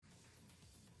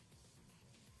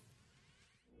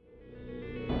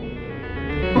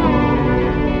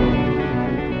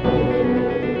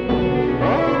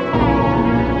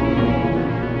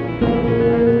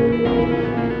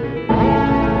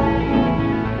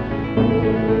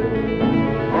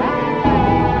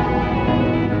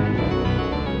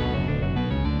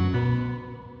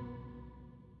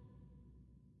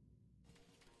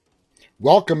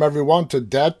Welcome everyone to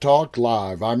Dead Talk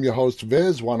Live. I'm your host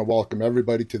Viz. Want to welcome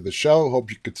everybody to the show.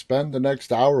 Hope you could spend the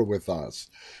next hour with us.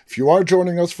 If you are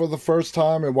joining us for the first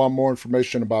time and want more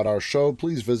information about our show,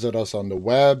 please visit us on the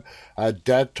web at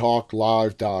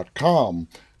deadtalklive.com.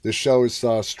 This show is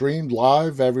streamed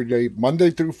live every day, Monday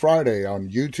through Friday, on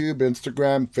YouTube,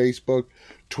 Instagram, Facebook,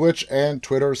 Twitch, and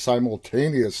Twitter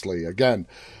simultaneously. Again,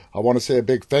 I want to say a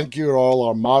big thank you to all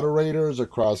our moderators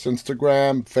across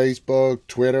Instagram, Facebook,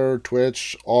 Twitter,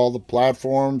 Twitch, all the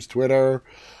platforms, Twitter.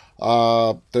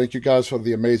 Thank you guys for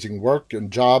the amazing work and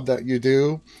job that you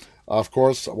do. Of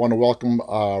course, I want to welcome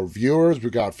our viewers. We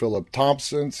got Philip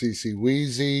Thompson, CC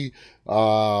Weezy.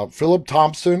 Philip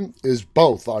Thompson is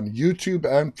both on YouTube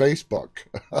and Facebook.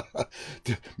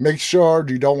 Make sure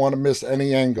you don't want to miss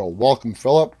any angle. Welcome,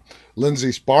 Philip.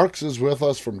 Lindsay Sparks is with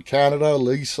us from Canada.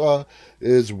 Lisa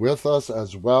is with us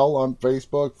as well on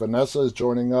Facebook. Vanessa is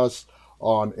joining us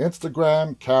on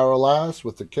Instagram. Carol Ass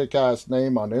with the kick-ass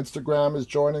name on Instagram is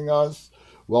joining us.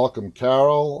 Welcome,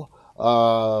 Carol.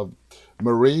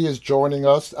 Marie is joining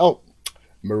us. Oh,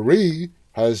 Marie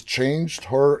has changed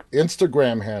her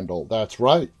Instagram handle. That's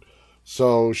right.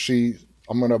 So you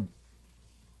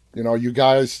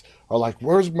guys are like,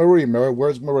 where's Marie?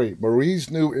 Where's Marie?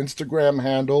 Marie's new Instagram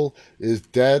handle is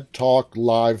Dead Talk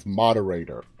Live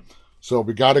Moderator. So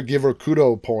we got to give her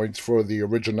kudo points for the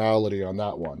originality on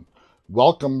that one.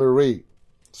 Welcome, Marie.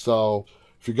 So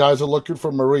if you guys are looking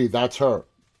for Marie, that's her.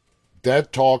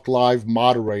 Dead Talk Live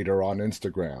Moderator on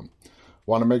Instagram.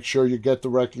 Want to make sure you get the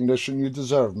recognition you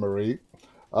deserve, Marie.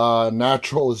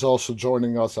 Natural is also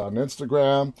joining us on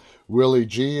Instagram. Willie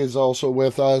G is also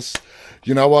with us.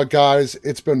 You know what, guys?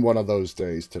 It's been one of those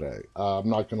days today. I'm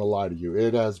not going to lie to you.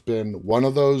 It has been one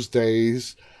of those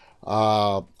days.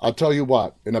 I'll tell you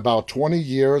what, in about 20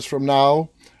 years from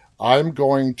now, I'm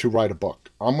going to write a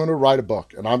book. I'm going to write a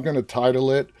book, and I'm going to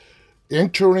title it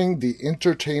Entering the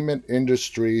Entertainment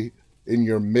Industry in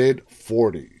Your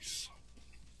Mid-40s.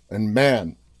 And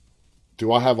man,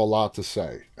 do I have a lot to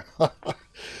say.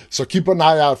 So keep an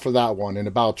eye out for that one in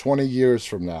about 20 years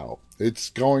from now. It's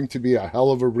going to be a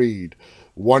hell of a read.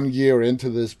 1 year into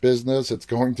this business, it's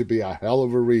going to be a hell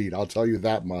of a read. I'll tell you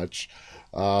that much.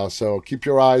 So keep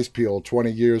your eyes peeled 20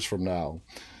 years from now.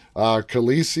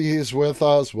 Khaleesi is with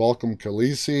us. Welcome,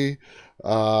 Khaleesi.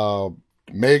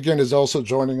 Megan is also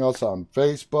joining us on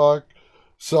Facebook.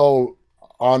 So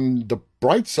on the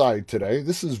bright side today,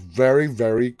 this is very,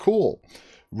 very cool.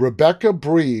 Rebecca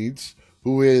Breeds,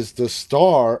 who is the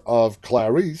star of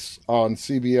Clarice on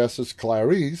CBS's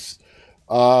Clarice,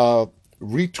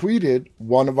 retweeted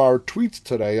one of our tweets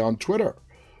today on Twitter,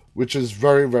 which is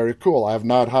very, very cool. I have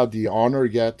not had the honor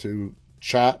yet to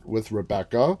chat with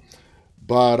Rebecca,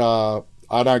 but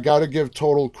and I got to give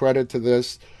total credit to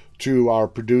this to our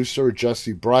producer,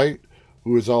 Jesse Bright,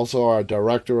 who is also our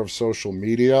director of social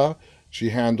media.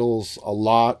 She handles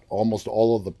almost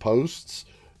all of the posts,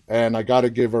 and I got to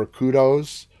give her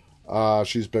kudos.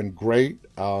 She's been great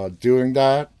doing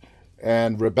that.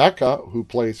 And Rebecca, who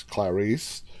plays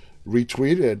Clarice,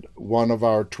 retweeted one of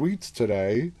our tweets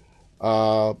today.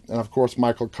 And of course,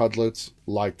 Michael Cudlitz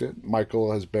liked it.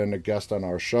 Michael has been a guest on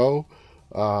our show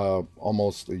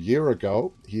almost a year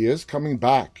ago. He is coming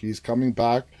back. He's coming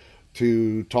back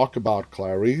to talk about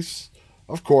Clarice.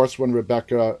 Of course, when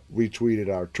Rebecca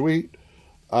retweeted our tweet,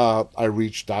 I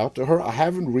reached out to her. I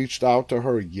haven't reached out to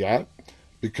her yet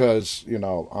because,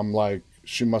 I'm like,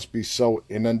 she must be so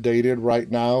inundated right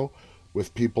now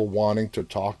with people wanting to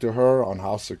talk to her on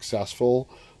how successful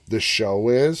the show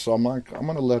is. So I'm like, I'm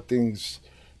going to let things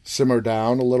simmer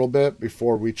down a little bit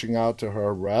before reaching out to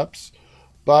her reps.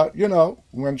 But,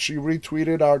 when she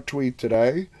retweeted our tweet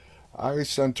today, I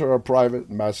sent her a private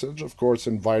message, of course,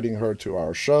 inviting her to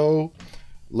our show,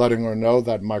 letting her know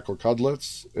that Michael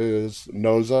Cudlitz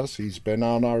knows us. He's been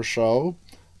on our show,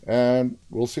 and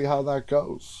we'll see how that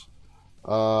goes.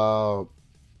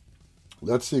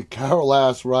 Let's see. Carol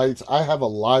Ass writes, I have a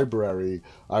library.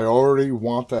 I already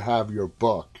want to have your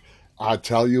book. I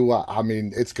tell you what,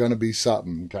 it's going to be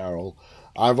something, Carol.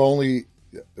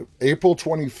 April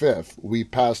 25th, we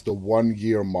passed the 1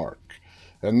 year mark.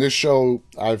 And this show,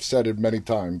 I've said it many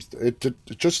times, it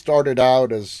just started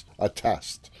out as a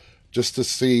test, just to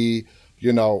see,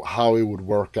 how it would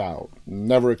work out.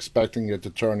 Never expecting it to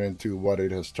turn into what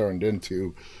it has turned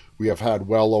into. We have had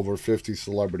well over 50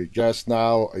 celebrity guests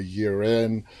now, a year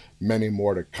in, many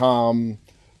more to come.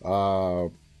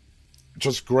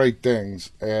 Just great things.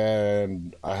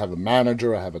 And I have a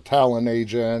manager, I have a talent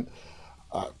agent,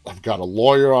 I've got a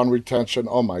lawyer on retention.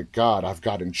 Oh my God, I've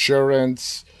got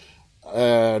insurance.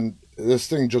 And this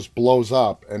thing just blows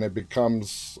up and it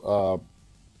becomes a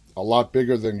lot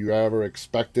bigger than you ever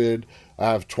expected.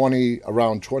 I have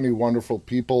around 20 wonderful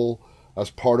people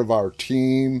as part of our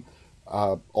team.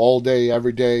 All day,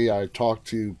 every day, I talk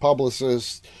to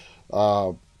publicists,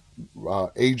 uh,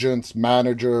 agents,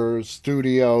 managers,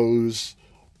 studios.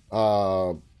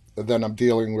 Uh, then I'm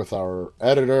dealing with our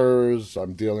editors.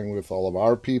 I'm dealing with all of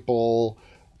our people.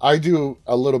 I do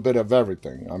a little bit of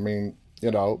everything. I mean,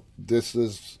 this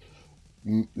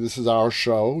is our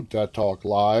show, Dead Talk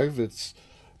Live. It's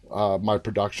my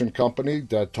production company,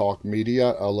 Dead Talk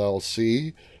Media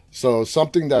LLC. So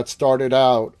something that started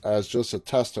out as just a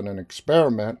test and an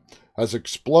experiment has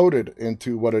exploded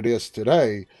into what it is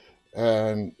today,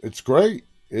 and it's great.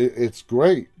 It's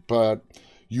great, but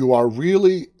you are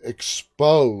really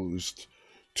exposed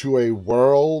to a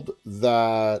world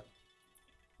that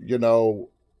you know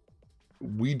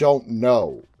we don't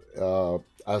know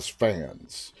as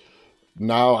fans.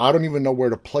 Now I don't even know where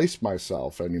to place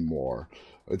myself anymore.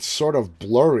 It's sort of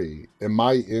blurry. Am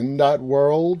I in that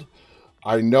world?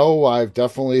 I know I've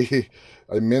definitely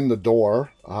I'm in the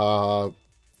door.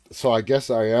 So I guess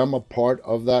I am a part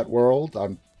of that world.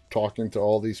 I'm talking to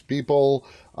all these people.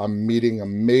 I'm meeting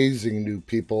amazing new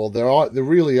people. There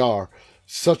really are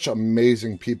such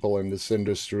amazing people in this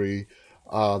industry.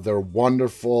 They're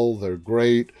wonderful. They're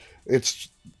great. It's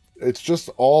it's just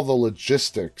all the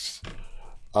logistics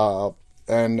uh,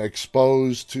 and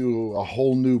exposed to a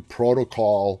whole new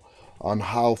protocol on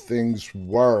how things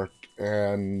work.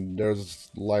 And there's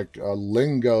like a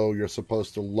lingo you're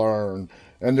supposed to learn,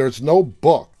 and there's no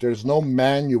book, there's no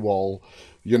manual,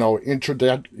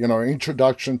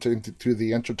 introduction to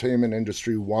the entertainment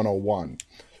industry 101.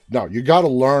 No, you got to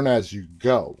learn as you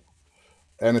go,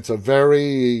 and it's a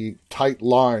very tight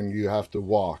line you have to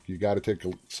walk. You got to take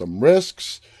some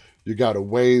risks. You got to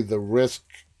weigh the risk,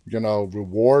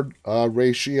 reward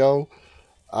ratio.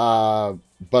 Uh,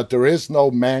 but there is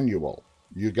no manual.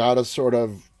 You got to sort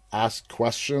of ask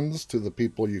questions to the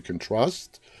people you can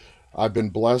trust. I've been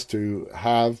blessed to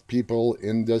have people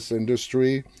in this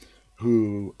industry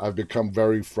who I've become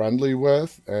very friendly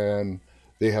with, and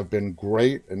they have been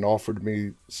great and offered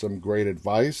me some great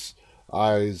advice.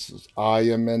 I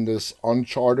am in this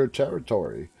uncharted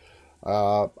territory.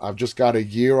 I've just got a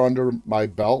year under my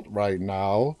belt right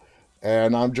now,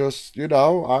 and I'm just,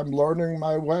 I'm learning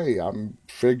my way. I'm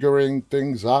figuring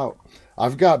things out.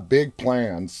 I've got big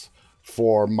plans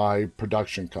for my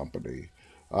production company.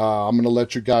 I'm going to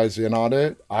let you guys in on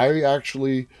it. I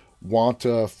actually want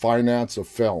to finance a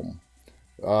film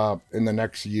in the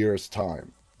next year's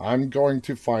time. I'm going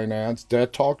to finance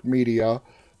Dead Talk Media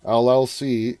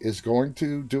LLC is going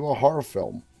to do a horror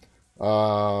film.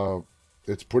 Uh,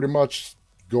 it's pretty much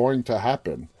going to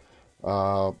happen.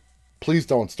 Uh, Please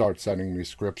don't start sending me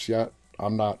scripts yet.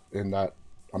 I'm not in that.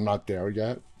 I'm not there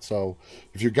yet. So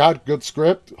if you got good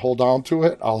script, hold on to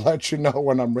it. I'll let you know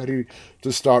when I'm ready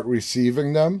to start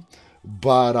receiving them.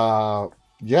 But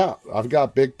yeah, I've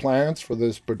got big plans for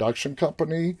this production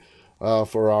company,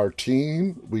 for our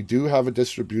team. We do have a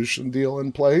distribution deal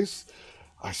in place.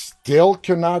 I still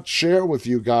cannot share with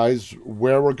you guys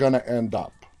where we're going to end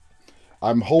up.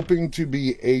 I'm hoping to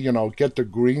get the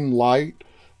green light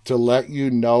to let you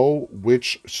know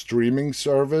which streaming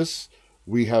service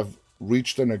we have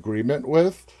reached an agreement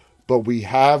with, but we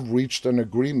have reached an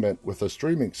agreement with a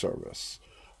streaming service.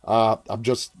 I'm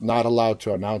just not allowed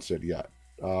to announce it yet.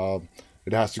 Uh,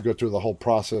 it has to go through the whole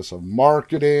process of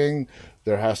marketing.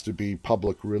 There has to be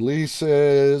public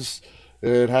releases.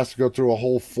 It has to go through a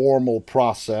whole formal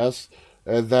process.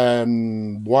 And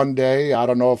then one day, I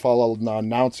don't know if I'll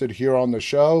announce it here on the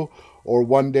show, or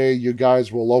one day you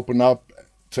guys will open up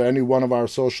to any one of our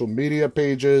social media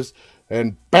pages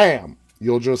and bam,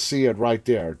 you'll just see it right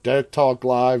there. Dead Talk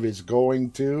Live is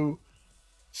going to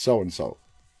so and so.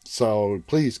 So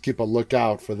please keep a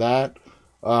lookout for that.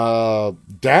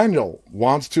 Daniel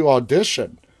wants to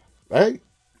audition. Hey,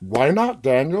 why not,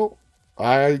 Daniel?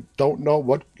 I don't know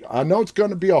what. I know it's going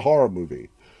to be a horror movie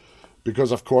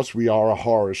because, of course, we are a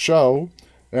horror show,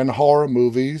 and horror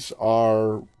movies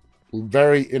are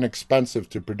very inexpensive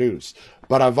to produce.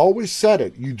 But I've always said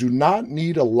it, you do not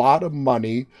need a lot of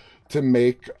money to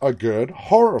make a good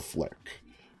horror flick.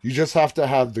 You just have to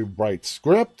have the right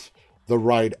script, the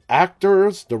right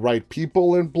actors, the right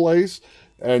people in place,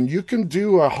 and you can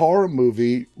do a horror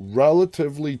movie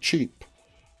relatively cheap.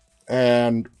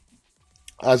 And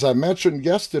as I mentioned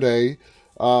yesterday,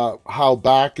 how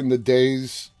back in the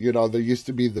days, there used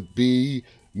to be the B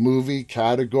movie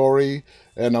category,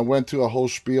 and I went to a whole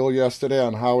spiel yesterday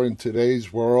on how in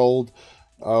today's world,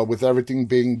 with everything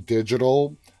being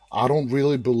digital, I don't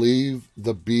really believe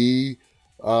the B,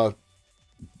 uh,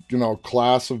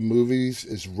 class of movies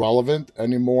is relevant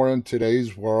anymore in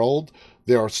today's world.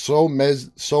 There are so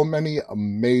many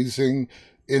amazing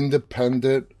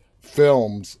independent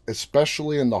films,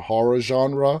 especially in the horror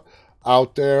genre,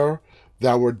 out there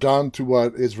that were done to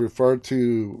what is referred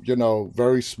to,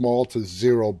 very small to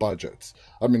zero budgets.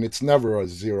 I mean, it's never a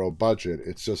zero budget;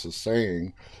 it's just a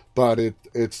saying, but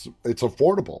it's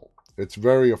affordable. It's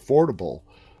very affordable.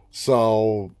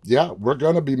 So yeah, we're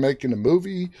gonna be making a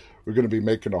movie. We're gonna be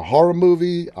making a horror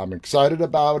movie. I'm excited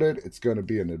about it. It's gonna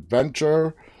be an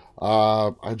adventure.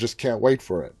 I just can't wait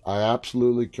for it. I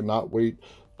absolutely cannot wait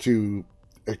to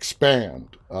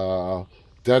expand.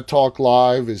 Dead Talk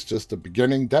Live is just the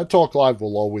beginning. Dead Talk Live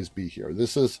will always be here.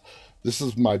 This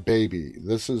is my baby.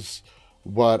 This is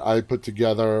what I put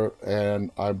together,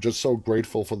 and I'm just so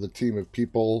grateful for the team of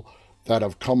people that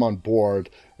have come on board.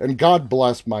 And God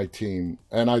bless my team.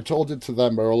 And I told it to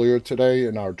them earlier today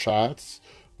in our chats.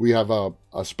 We have a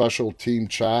special team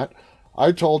chat.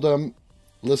 I told them,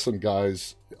 listen,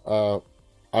 guys, I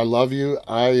love you.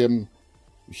 I am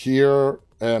here,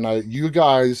 and you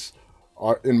guys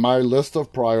are in my list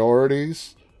of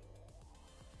priorities.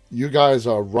 You guys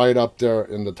are right up there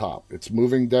in the top. It's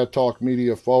moving Dead Talk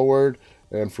Media forward,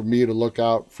 and for me to look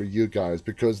out for you guys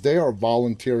because they are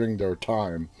volunteering their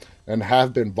time and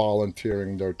have been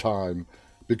volunteering their time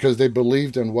because they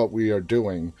believed in what we are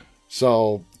doing.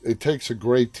 So it takes a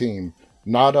great team,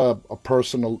 not a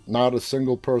personal, not a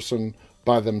single person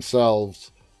by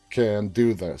themselves can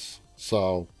do this.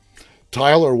 So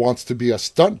Tyler wants to be a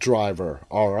stunt driver.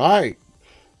 All right.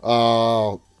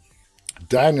 Uh,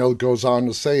 Daniel goes on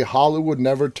to say Hollywood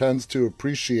never tends to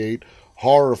appreciate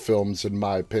horror films, in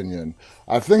my opinion.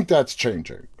 I think that's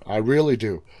changing. I really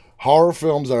do. Horror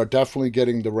films are definitely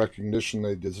getting the recognition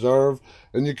they deserve,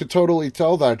 and you could totally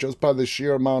tell that just by the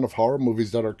sheer amount of horror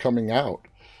movies that are coming out,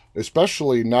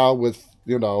 especially now with,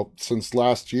 since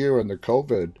last year and the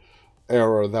COVID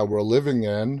era that we're living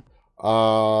in.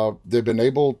 They've been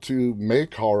able to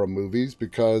make horror movies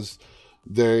because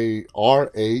they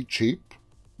are cheap.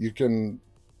 You can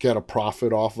get a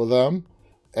profit off of them,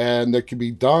 and they can be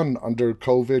done under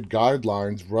COVID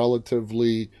guidelines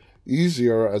relatively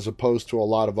easier as opposed to a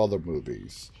lot of other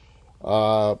movies.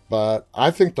 But I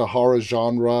think the horror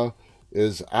genre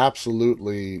is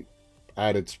absolutely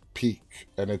at its peak,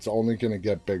 and it's only going to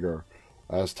get bigger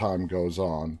as time goes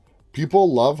on.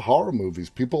 People love horror movies.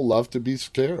 People love to be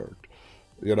scared.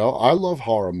 I love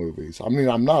horror movies. I mean,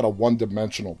 I'm not a one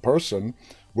dimensional person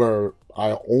where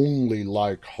I only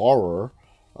like horror.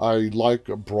 I like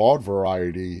a broad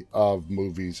variety of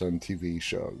movies and TV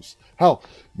shows. Hell,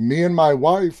 me and my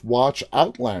wife watch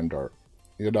Outlander,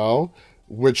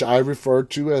 which I refer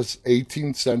to as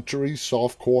 18th century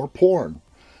softcore porn.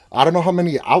 I don't know how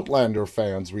many Outlander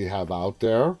fans we have out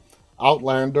there.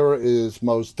 Outlander is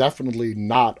most definitely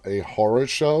not a horror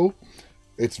show.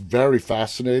 It's very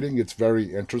fascinating. It's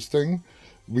very interesting.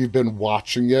 We've been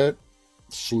watching it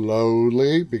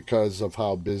slowly because of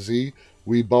how busy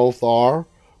we both are.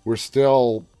 We're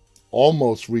still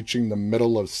almost reaching the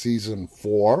middle of season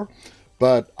 4.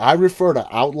 But I refer to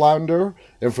Outlander.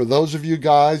 And for those of you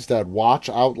guys that watch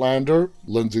Outlander,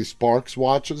 Lindsay Sparks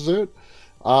watches it.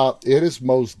 It is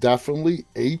most definitely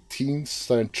 18th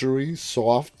century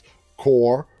soft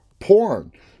core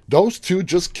porn. Those two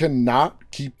just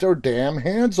cannot keep their damn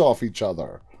hands off each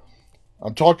other.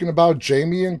 I'm talking about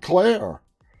Jamie and Claire.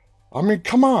 I mean,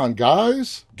 come on,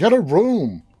 guys. Get a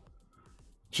room.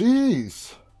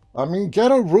 Jeez. I mean,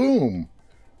 get a room.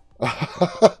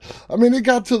 I mean, it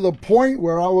got to the point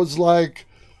where I was like,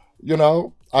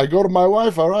 I go to my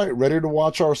wife, all right, ready to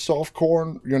watch our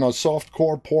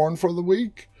softcore porn for the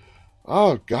week?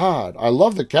 Oh, God. I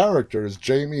love the characters,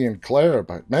 Jamie and Claire,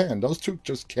 but man, those two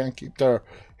just can't keep their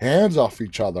hands off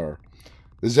each other.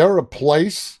 Is there a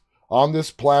place on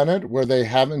this planet where they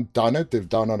haven't done it? They've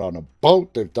done it on a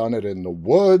boat. They've done it in the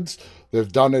woods.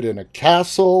 They've done it in a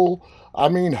castle. I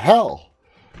mean, hell.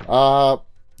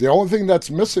 The only thing that's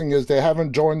missing is they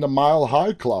haven't joined the Mile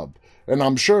High Club. And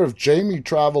I'm sure if Jamie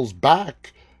travels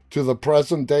back to the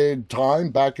present day time,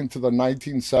 back into the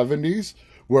 1970s,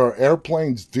 where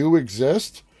airplanes do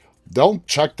exist, they'll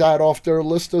check that off their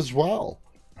list as well.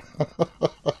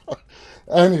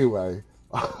 Anyway,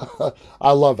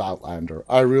 I love Outlander.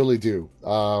 I really do.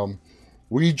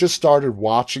 We just started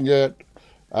watching it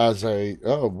as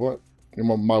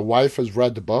my wife has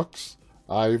read the books.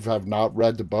 I have not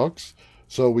read the books.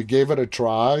 So we gave it a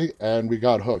try and we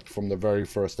got hooked from the very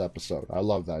first episode. I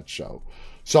love that show.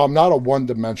 So I'm not a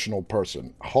one-dimensional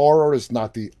person. Horror is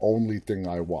not the only thing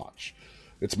I watch.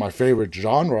 It's my favorite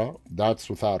genre, that's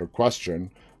without a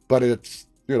question, but it's,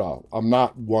 I'm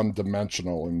not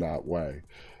one-dimensional in that way.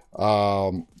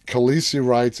 Khaleesi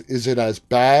writes, is it as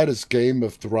bad as Game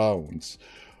of Thrones?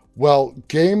 Well,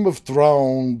 Game of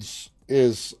Thrones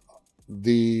is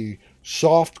the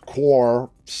soft core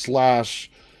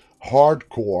slash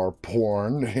hardcore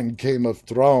porn in Game of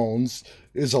Thrones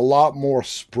is a lot more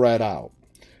spread out.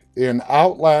 In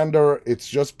Outlander, it's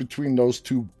just between those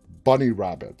two bunny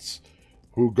rabbits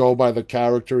who go by the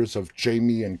characters of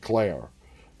Jamie and Claire.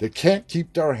 They can't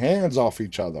keep their hands off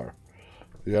each other.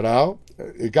 You know?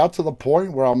 It got to the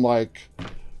point where I'm like,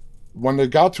 when they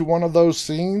got to one of those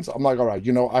scenes, I'm like, all right,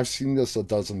 I've seen this a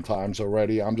dozen times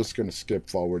already. I'm just going to skip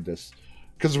forward this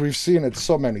because we've seen it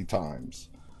so many times.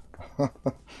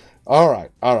 All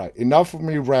right. Enough of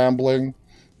me rambling.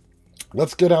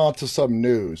 Let's get on to some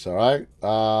news, all right?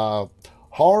 How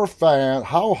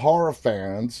horror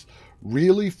fans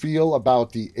really feel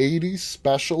about the 80s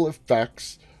special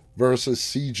effects versus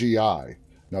CGI.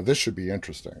 Now, this should be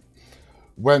interesting.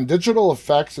 When digital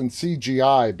effects and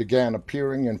CGI began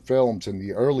appearing in films in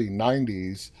the early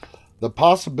 90s, the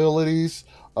possibilities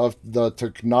of the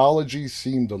technology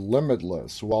seemed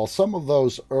limitless. While some of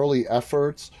those early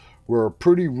efforts were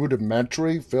pretty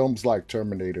rudimentary, films like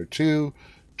Terminator 2,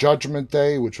 Judgment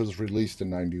Day, which was released in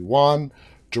 91,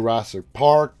 Jurassic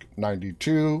Park,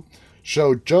 92,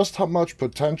 showed just how much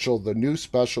potential the new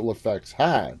special effects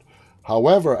had.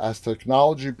 However, as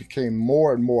technology became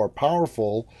more and more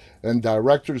powerful and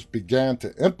directors began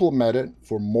to implement it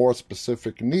for more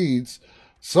specific needs,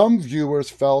 some viewers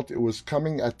felt it was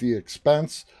coming at the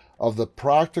expense of the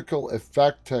practical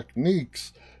effect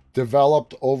techniques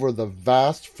developed over the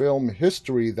vast film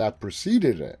history that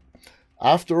preceded it.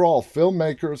 After all,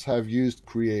 filmmakers have used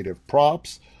creative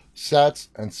props, sets,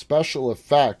 and special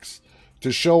effects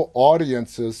to show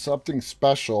audiences something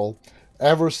special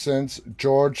ever since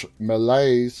George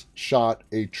Méliès shot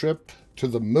A Trip to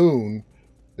the Moon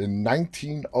in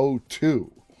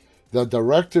 1902. The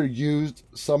director used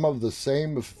some of the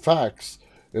same effects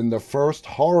in the first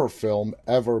horror film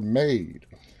ever made.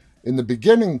 In the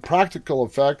beginning, practical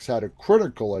effects had a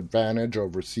critical advantage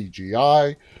over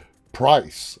CGI.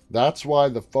 Price. That's why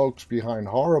the folks behind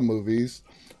horror movies,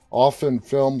 often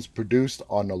films produced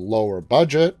on a lower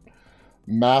budget,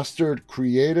 mastered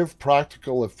creative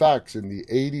practical effects in the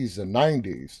 80s and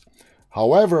 90s.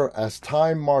 However, as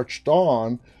time marched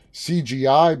on,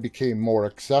 CGI became more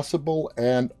accessible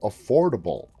and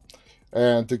affordable.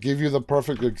 And to give you the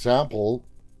perfect example,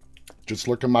 just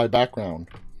look at my background.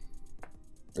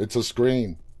 It's a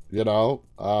screen, that's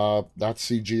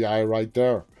CGI right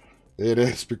there. It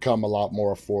has become a lot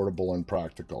more affordable and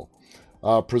practical,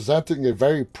 presenting a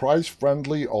very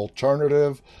price-friendly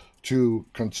alternative to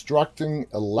constructing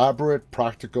elaborate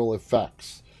practical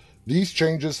effects. These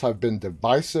changes have been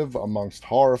divisive amongst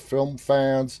horror film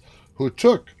fans who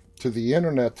took to the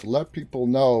internet to let people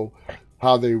know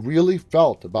how they really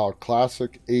felt about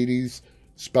classic 80s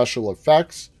special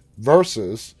effects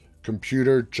versus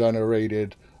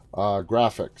computer-generated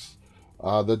graphics.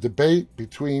 The debate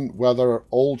between whether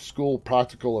old school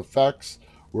practical effects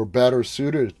were better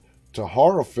suited to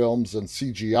horror films than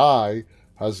CGI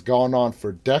has gone on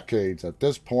for decades at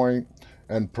this point,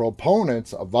 and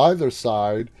proponents of either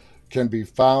side can be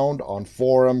found on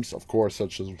forums, of course,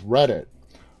 such as Reddit.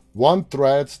 One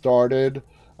thread started,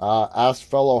 asked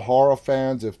fellow horror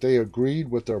fans if they agreed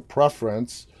with their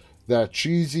preference that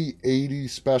cheesy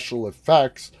 80s special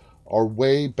effects are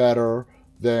way better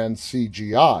than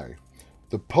CGI.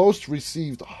 The post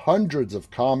received hundreds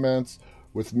of comments,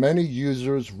 with many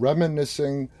users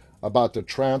reminiscing about the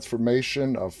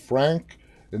transformation of Frank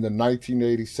in the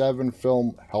 1987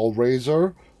 film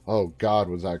Hellraiser. Oh God,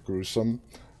 was that gruesome.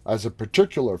 As a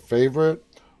particular favorite,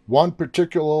 one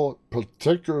particularly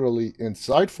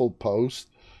insightful post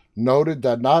noted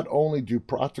that not only do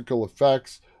practical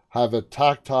effects have a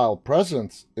tactile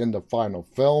presence in the final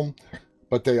film,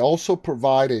 but they also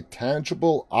provide a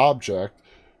tangible object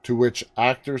to which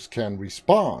actors can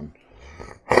respond.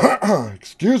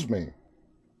 Excuse me.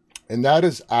 And that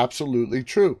is absolutely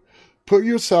true. Put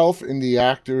yourself in the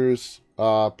actor's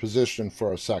position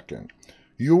for a second.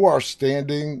 You are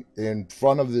standing in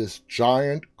front of this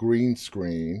giant green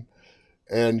screen,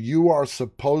 and you are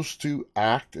supposed to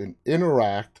act and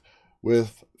interact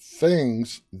with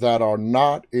things that are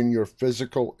not in your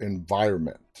physical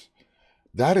environment.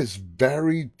 That is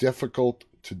very difficult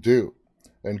to do.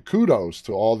 And kudos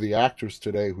to all the actors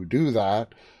today who do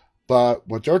that. But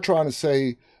what they're trying to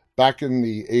say back in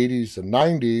the 80s and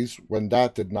 90s, when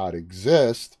that did not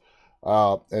exist,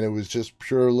 and it was just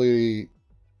purely,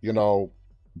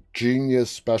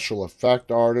 genius special effect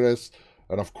artists.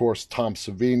 And of course, Tom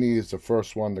Savini is the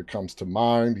first one that comes to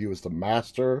mind. He was the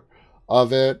master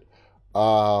of it.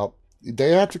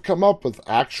 they had to come up with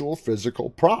actual physical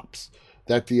props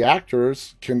that the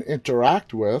actors can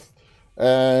interact with,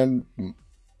 and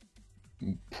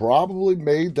probably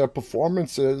made their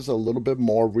performances a little bit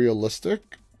more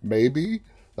realistic. Maybe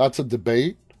that's a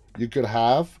debate you could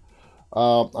have.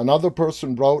 Another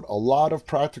person wrote a lot of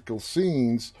practical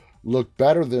scenes look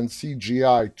better than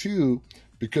CGI too,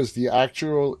 because the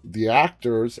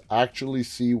actors actually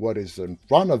see what is in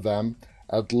front of them,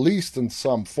 at least in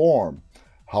some form.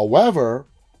 However,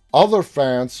 other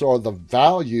fans saw the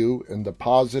value in the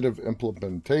positive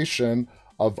implementation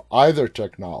of either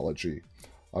technology.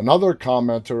 Another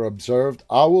commenter observed,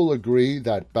 I will agree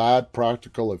that bad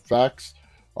practical effects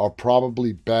are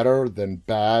probably better than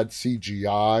bad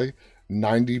CGI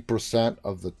 90%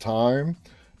 of the time,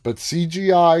 but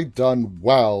CGI done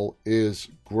well is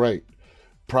great.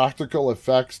 Practical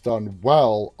effects done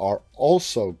well are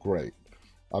also great.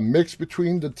 A mix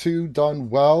between the two done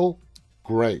well,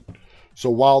 great. So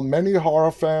while many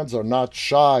horror fans are not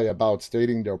shy about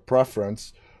stating their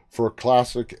preference for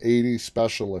classic 80s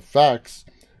special effects,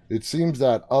 it seems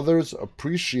that others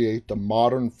appreciate the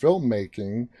modern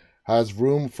filmmaking has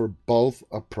room for both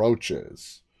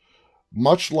approaches.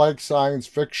 Much like science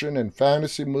fiction and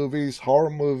fantasy movies, horror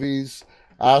movies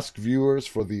ask viewers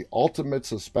for the ultimate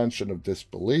suspension of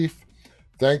disbelief.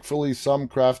 Thankfully, some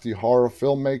crafty horror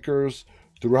filmmakers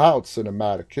throughout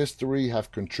cinematic history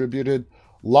have contributed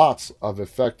lots of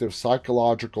effective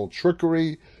psychological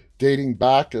trickery dating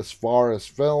back as far as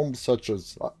films such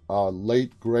as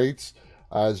late greats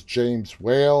as James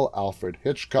Whale, Alfred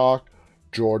Hitchcock,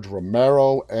 George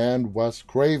Romero, and Wes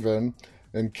Craven,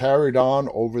 and carried on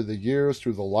over the years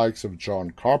through the likes of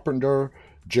John Carpenter,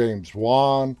 James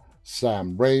Wan,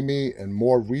 Sam Raimi, and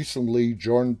more recently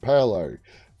Jordan Peele.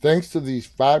 Thanks to these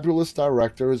fabulous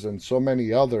directors and so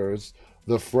many others,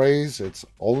 the phrase, "it's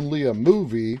only a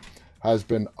movie," has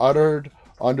been uttered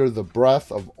under the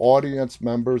breath of audience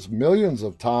members millions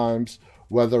of times,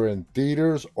 whether in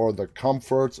theaters or the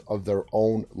comforts of their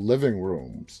own living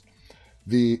rooms.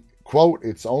 The quote,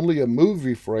 "it's only a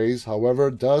movie" phrase,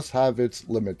 however, does have its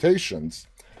limitations,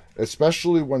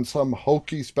 especially when some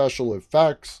hokey special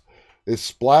effects is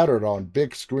splattered on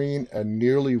big screen and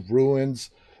nearly ruins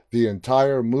the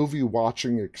entire movie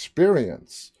watching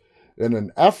experience. In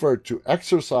an effort to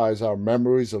exercise our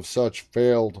memories of such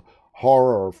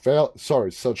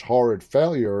such horrid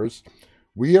failures,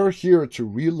 we are here to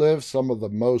relive some of the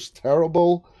most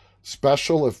terrible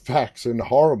special effects in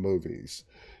horror movies.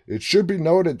 It should be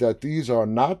noted that these are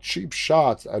not cheap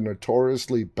shots at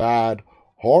notoriously bad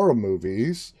horror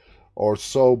movies, or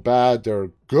so bad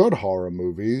they're good horror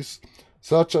movies,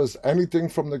 such as anything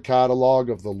from the catalog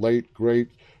of the late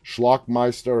great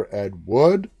schlockmeister Ed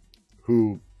Wood,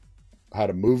 who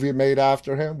had a movie made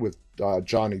after him with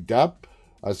Johnny Depp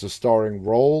as the starring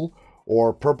role,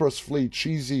 or purposefully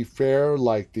cheesy fare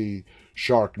like the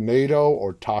Sharknado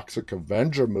or Toxic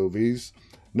Avenger movies.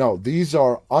 No, these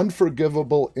are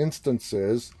unforgivable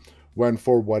instances when,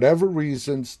 for whatever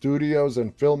reason, studios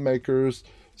and filmmakers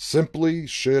simply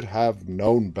should have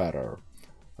known better.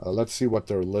 Let's see what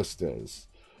their list is.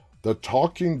 The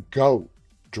Talking Goat,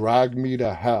 Drag Me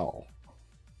to Hell.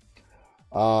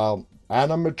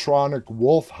 Animatronic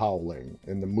wolf howling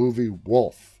in the movie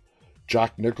Wolf,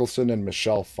 Jack Nicholson and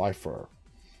Michelle Pfeiffer.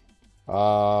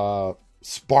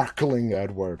 Sparkling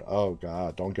Edward. Oh,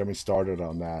 God, don't get me started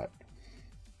on that.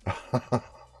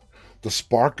 The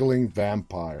Sparkling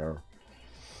Vampire.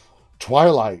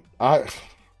 Twilight.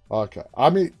 Okay. I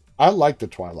mean, I like the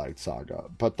Twilight Saga,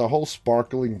 but the whole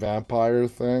Sparkling Vampire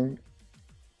thing,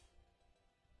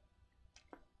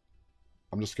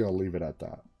 I'm just going to leave it at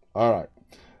that. All right.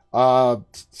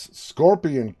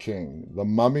 Scorpion King, The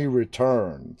Mummy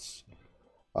Returns.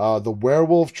 The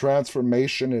werewolf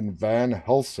transformation in Van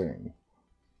Helsing.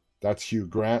 That's Hugh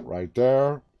Grant right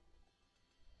there.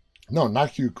 No,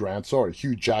 not Hugh Grant. Sorry,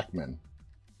 Hugh Jackman.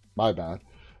 My bad.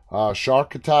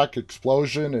 Shark Attack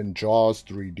Explosion in Jaws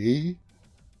 3D.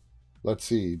 Let's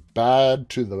see. Bad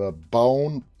to the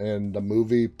Bone in the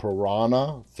movie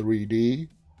Piranha 3D.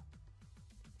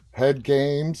 Head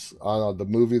Games, the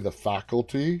movie The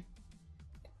Faculty.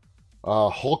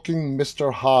 Hulking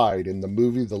Mr. Hyde in the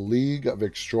movie The League of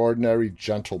Extraordinary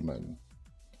Gentlemen.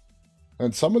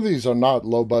 And some of these are not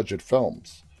low-budget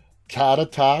films. Cat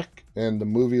Attack in the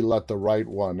movie Let the Right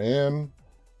One In.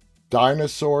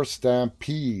 Dinosaur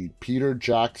Stampede, Peter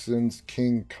Jackson's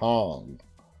King Kong.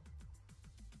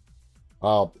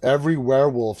 Every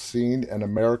werewolf scene, An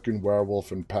American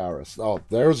Werewolf in Paris. Oh,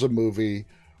 there's a movie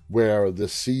where the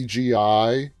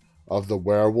CGI of the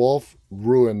werewolf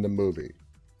ruined the movie.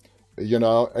 You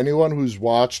know, anyone who's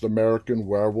watched American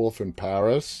Werewolf in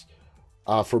Paris,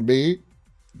 For me,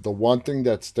 the one thing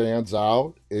that stands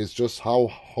out is just how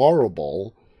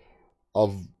horrible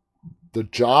of the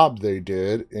job they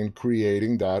did in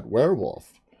creating that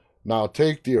werewolf. Now,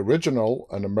 take the original,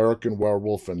 An American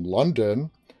Werewolf in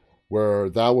London, where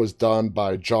that was done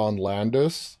by John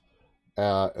Landis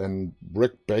and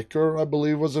Rick Baker, I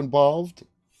believe, was involved.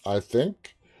 I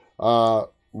think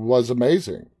was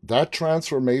amazing. That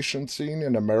transformation scene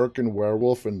in American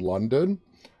Werewolf in London,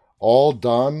 all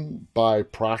done by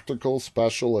practical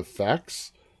special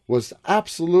effects, was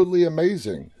absolutely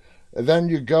amazing. And then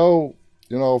you go,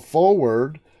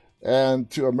 forward and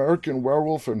to American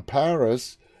Werewolf in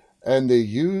Paris, and they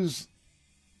use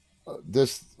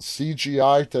this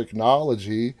CGI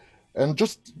technology, and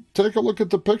just take a look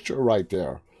at the picture right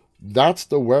there. That's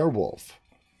the werewolf.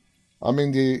 I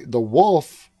mean, the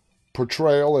wolf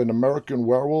portrayal in American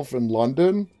Werewolf in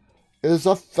London is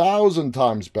 1,000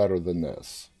 times better than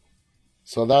this.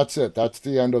 So that's it. That's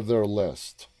the end of their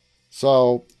list.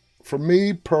 So for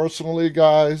me personally,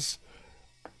 guys,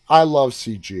 I love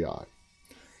CGI.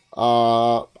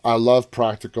 I love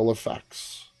practical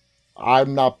effects.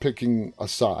 I'm not picking a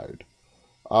side.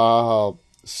 Uh,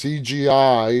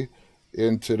 CGI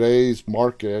in today's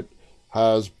market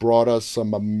has brought us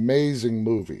some amazing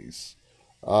movies.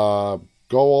 Uh,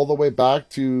 Go all the way back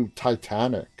to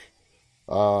Titanic,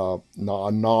 a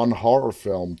non horror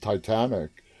film, Titanic,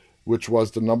 which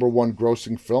was the number one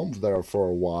grossing film there for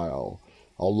a while.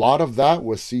 A lot of that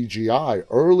was CGI,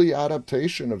 early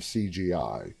adaptation of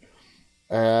CGI.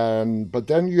 And but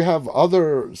then you have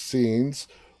other scenes.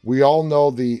 We all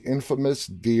know the infamous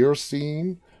deer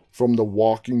scene from The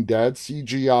Walking Dead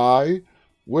CGI,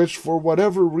 which for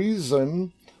whatever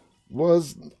reason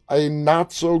was a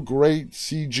not so great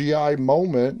CGI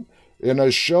moment in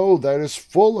a show that is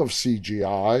full of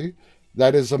CGI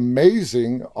that is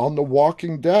amazing on The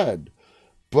Walking Dead.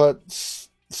 But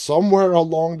somewhere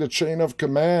along the chain of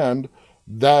command,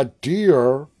 that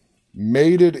deer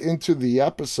made it into the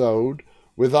episode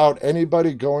without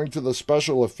anybody going to the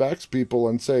special effects people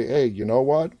and say, hey, you know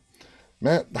what?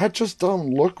 Man, that just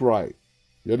doesn't look right.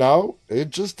 It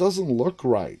just doesn't look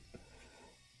right.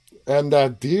 And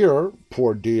that deer,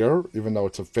 poor deer, even though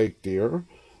it's a fake deer,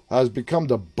 has become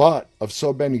the butt of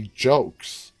so many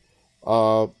jokes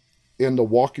uh, in the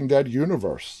Walking Dead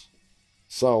universe.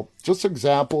 So, just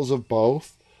examples of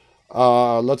both.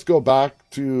 Let's go back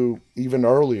to even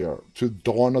earlier, to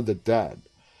Dawn of the Dead.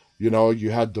 You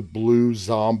had the blue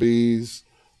zombies.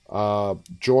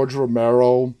 George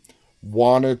Romero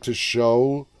wanted to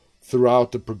show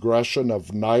throughout the progression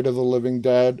of Night of the Living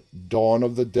Dead, Dawn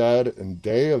of the Dead, and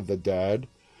Day of the Dead,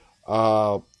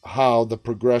 how the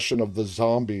progression of the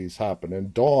zombies happened.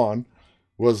 And Dawn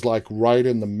was like right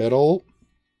in the middle,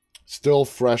 still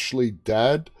freshly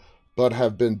dead, but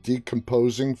have been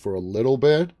decomposing for a little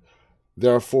bit.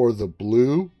 Therefore, the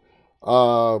blue.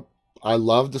 Uh, I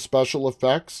love the special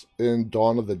effects in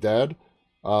Dawn of the Dead.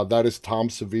 That is Tom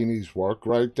Savini's work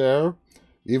right there.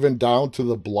 Even down to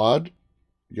the blood,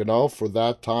 for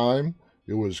that time,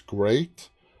 it was great.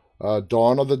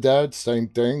 Dawn of the Dead, same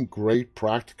thing, great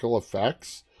practical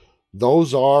effects.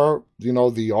 Those are,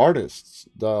 the artists,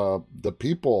 the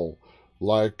people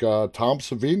like Tom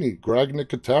Savini, Greg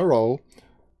Nicotero,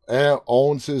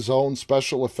 owns his own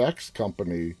special effects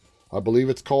company. I believe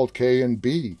it's called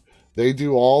K&B. They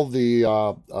do all the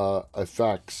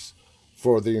effects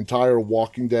for the entire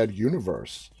Walking Dead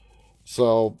universe.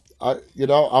 So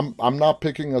I'm not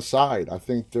picking a side. I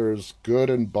think there's good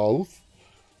in both.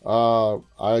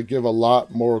 I give a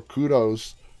lot more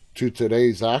kudos to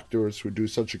today's actors who do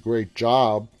such a great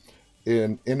job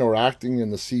in interacting in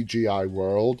the CGI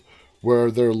world, where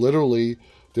they're literally,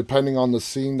 depending on the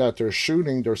scene that they're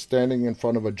shooting, they're standing in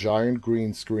front of a giant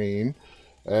green screen.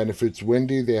 And if it's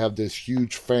windy, they have this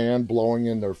huge fan blowing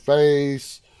in their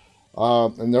face.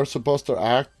 And they're supposed to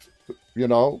act,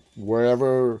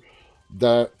 wherever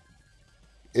that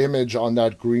image on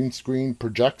that green screen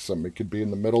projects them. It could be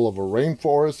in the middle of a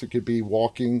rainforest. It could be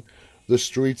walking the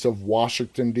streets of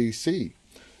Washington, D.C.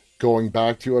 Going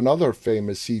back to another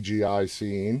famous CGI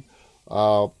scene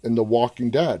in The Walking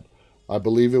Dead. I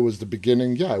believe it was the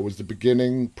beginning, it was the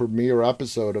beginning premiere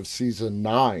episode of season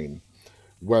 9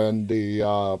 when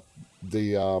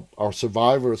our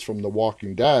survivors from The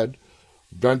Walking Dead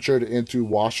ventured into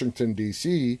Washington,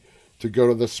 D.C. to go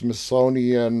to the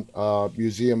Smithsonian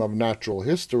Museum of Natural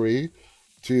History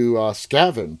to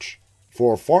scavenge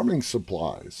for farming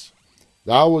supplies.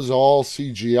 That was all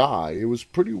CGI. It was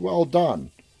pretty well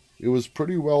done. It was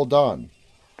pretty well done.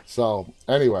 So,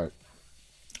 anyway,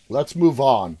 let's move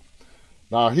on.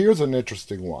 Now, here's an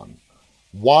interesting one.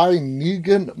 Why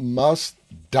Negan must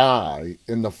die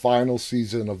in the final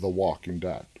season of The Walking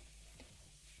Dead.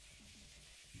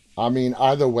 I mean,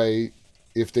 either way,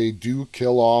 if they do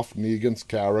kill off Negan's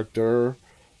character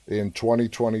in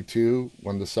 2022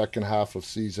 when the second half of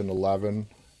season 11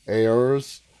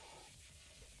 airs,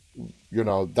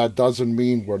 that doesn't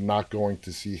mean we're not going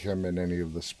to see him in any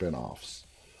of the spin offs.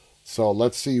 So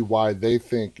let's see why they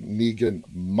think Negan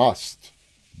must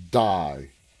die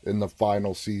in the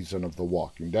final season of The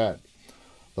Walking Dead.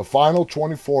 The final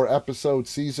 24 episode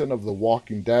season of The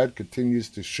Walking Dead continues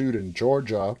to shoot in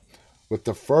Georgia, with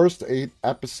the first 8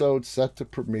 episodes set to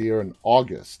premiere in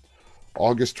August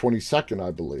 22nd,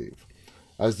 I believe.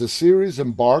 As the series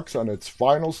embarks on its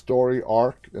final story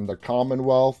arc in the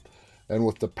Commonwealth, and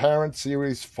with the parent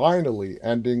series finally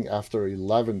ending after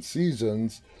 11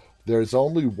 seasons, there's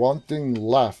only one thing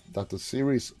left that the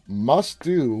series must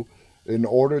do in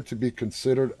order to be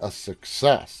considered a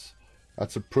success.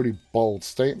 That's a pretty bold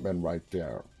statement right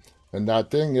there. And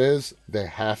that thing is, they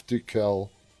have to kill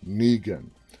Negan.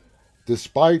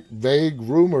 Despite vague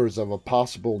rumors of a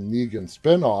possible Negan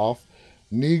spin-off,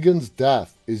 Negan's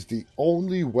death is the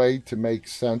only way to make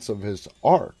sense of his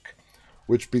arc,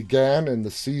 which began in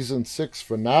the season 6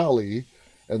 finale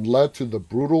and led to the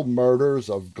brutal murders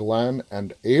of Glenn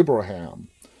and Abraham.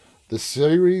 The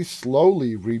series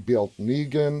slowly rebuilt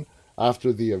Negan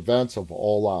after the events of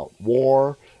All Out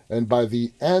War, and by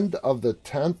the end of the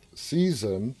 10th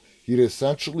season, he'd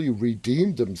essentially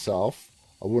redeemed himself,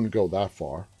 I wouldn't go that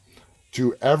far,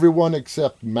 to everyone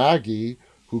except Maggie,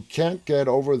 who can't get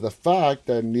over the fact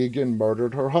that Negan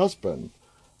murdered her husband.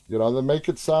 They make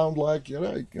it sound like,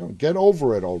 get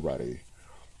over it already.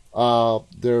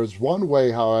 There's one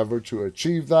way, however, to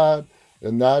achieve that,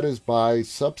 and that is by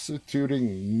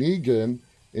substituting Negan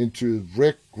into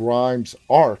Rick Grimes'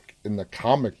 arc in the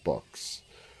comic books.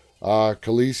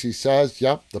 Khaleesi says,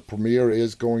 yep, the premiere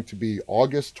is going to be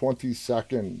August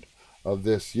 22nd of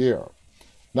this year.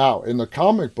 Now, in the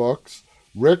comic books,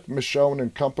 Rick, Michonne,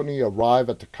 and company arrive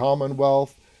at the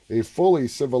Commonwealth, a fully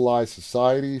civilized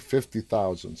society,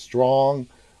 50,000 strong,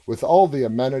 with all the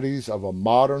amenities of a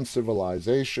modern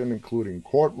civilization, including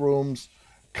courtrooms,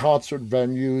 concert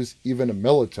venues, even a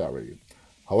military.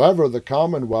 However, the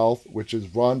Commonwealth, which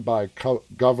is run by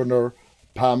Governor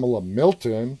Pamela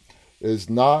Milton, is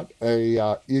not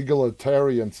a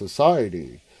egalitarian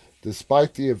society.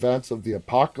 Despite the events of the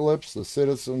apocalypse, the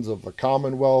citizens of the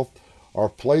Commonwealth are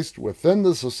placed within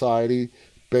the society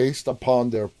based upon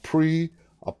their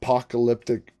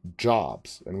pre-apocalyptic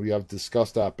jobs, and we have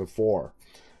discussed that before.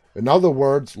 In other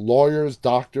words, lawyers,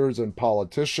 doctors, and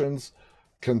politicians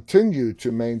continue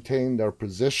to maintain their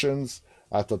positions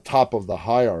at the top of the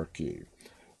hierarchy,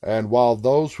 and while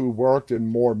those who worked in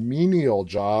more menial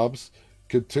jobs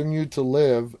continue to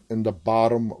live in the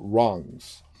bottom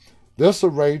rungs. This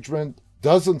arrangement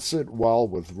doesn't sit well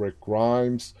with Rick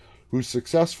Grimes, who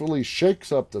successfully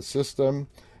shakes up the system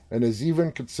and is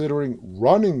even considering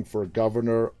running for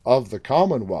governor of the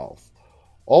Commonwealth.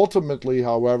 Ultimately,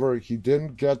 however, he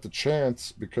didn't get the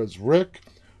chance because Rick,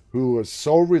 who was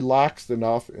so relaxed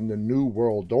enough in the New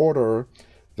World Order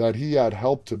that he had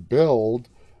helped to build,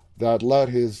 that let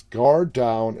his guard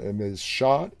down and is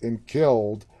shot and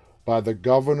killed by the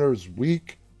governor's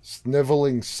weak,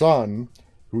 sniveling son,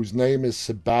 whose name is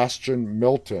Sebastian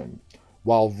Milton,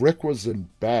 while Rick was in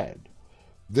bed.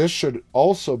 This should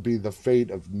also be the fate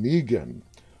of Negan,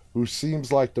 who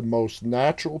seems like the most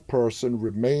natural person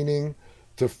remaining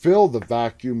to fill the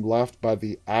vacuum left by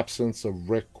the absence of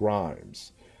Rick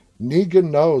Grimes. Negan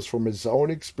knows from his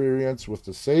own experience with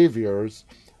the Saviors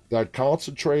that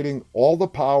concentrating all the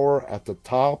power at the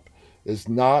top is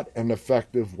not an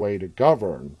effective way to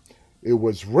govern. It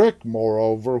was Rick,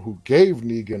 moreover, who gave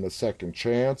Negan a second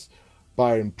chance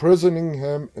by imprisoning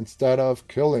him instead of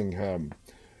killing him.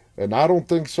 And I don't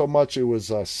think so much it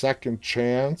was a second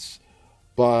chance,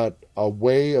 but a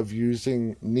way of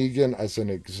using Negan as an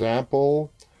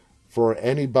example for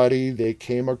anybody they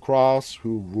came across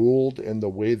who ruled in the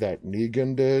way that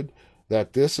Negan did,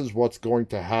 that this is what's going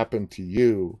to happen to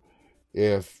you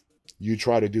if you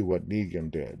try to do what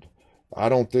Negan did. I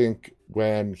don't think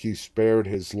when he spared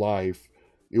his life,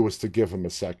 it was to give him a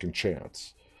second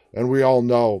chance. And we all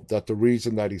know that the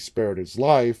reason that he spared his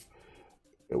life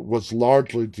was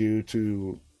largely due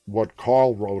to what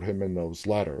Carl wrote him in those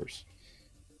letters.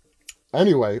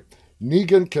 Anyway,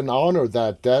 Negan can honor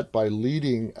that debt by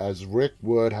leading as Rick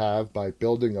would have by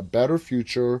building a better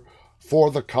future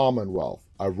for the Commonwealth.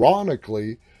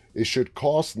 Ironically, it should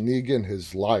cost Negan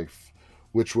his life,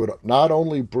 which would not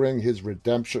only bring his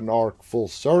redemption arc full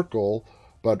circle,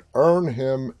 but earn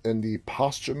him in the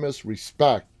posthumous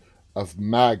respect of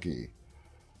Maggie.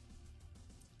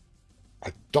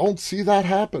 I don't see that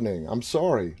happening. I'm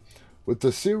sorry. With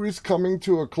the series coming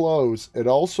to a close, it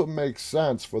also makes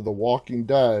sense for The Walking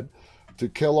Dead to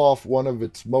kill off one of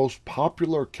its most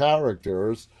popular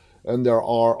characters, and there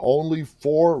are only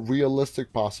four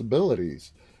realistic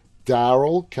possibilities: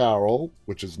 Daryl, Carol,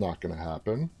 which is not going to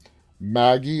happen,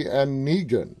 Maggie, and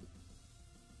Negan.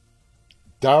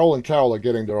 Daryl and Carol are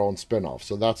getting their own spin off,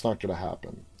 so that's not going to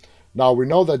happen. Now, we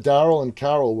know that Daryl and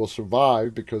Carol will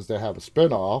survive because they have a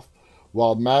spin off,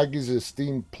 while Maggie's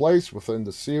esteemed place within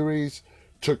the series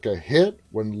took a hit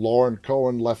when Lauren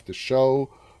Cohen left the show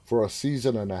for a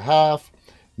season and a half.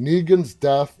 Negan's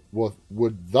death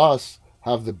would thus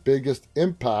have the biggest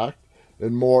impact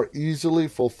and more easily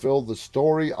fulfill the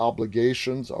story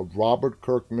obligations of Robert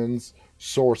Kirkman's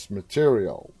source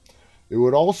material. It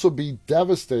would also be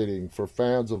devastating for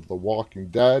fans of The Walking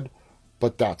Dead,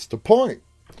 but that's the point.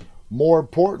 More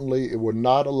importantly, it would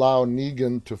not allow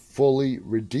Negan to fully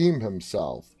redeem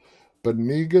himself. But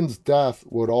Negan's death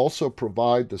would also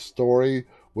provide the story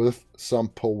with some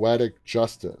poetic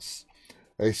justice.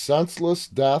 A senseless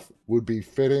death would be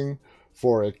fitting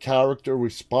for a character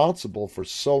responsible for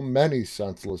so many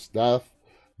senseless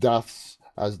deaths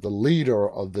as the leader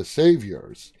of the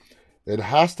Saviors. It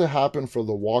has to happen for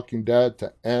The Walking Dead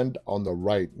to end on the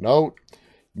right note.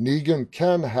 Negan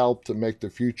can help to make the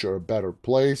future a better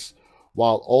place,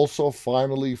 while also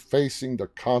finally facing the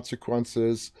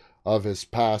consequences of his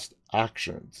past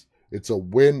actions. It's a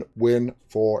win-win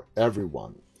for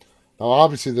everyone. Now,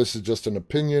 obviously, this is just an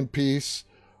opinion piece.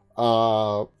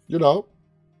 I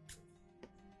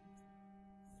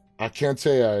can't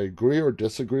say I agree or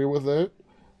disagree with it.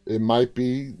 It might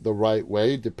be the right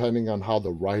way, depending on how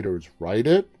the writers write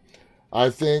it. I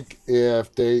think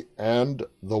if they end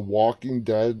the Walking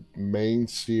Dead main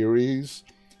series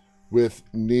with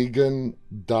Negan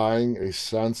dying a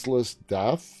senseless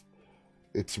death,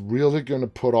 it's really going to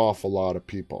put off a lot of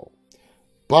people.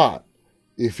 But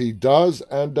if he does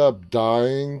end up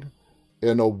dying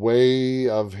in a way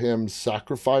of him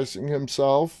sacrificing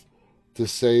himself to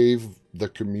save the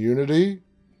community,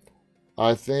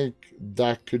 I think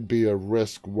that could be a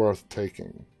risk worth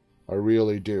taking. I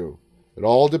really do. It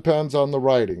all depends on the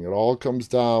writing. It all comes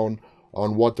down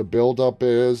on what the buildup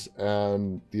is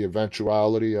and the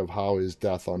eventuality of how his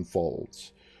death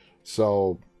unfolds.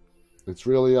 So it's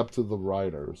really up to the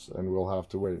writers, and we'll have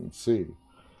to wait and see.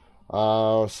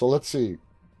 So let's see.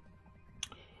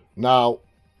 Now,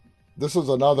 this is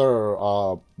another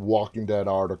Walking Dead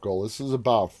article. This is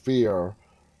about Fear,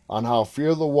 on how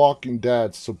Fear the Walking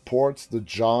Dead supports the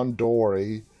John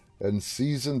Dorie and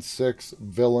Season 6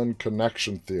 villain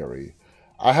connection theory.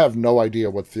 I have no idea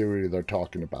what theory they're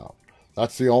talking about.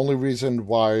 That's the only reason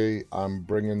why I'm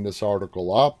bringing this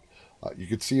article up. You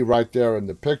can see right there in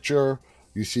the picture,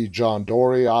 you see John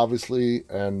Dorie, obviously,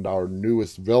 and our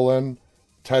newest villain,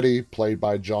 Teddy, played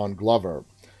by John Glover.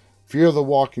 Fear the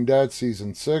Walking Dead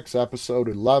Season 6, Episode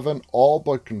 11, all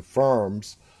but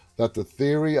confirms that the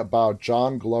theory about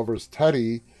John Glover's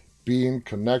Teddy being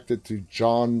connected to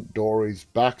John Dorie's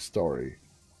backstory.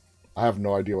 I have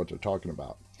no idea what they're talking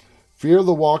about. Fear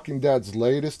the Walking Dead's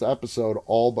latest episode,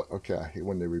 all but... Okay, I hate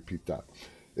when they repeat that.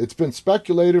 It's been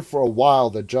speculated for a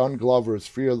while that John Glover's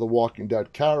Fear the Walking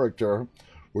Dead character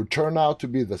would turn out to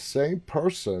be the same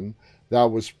person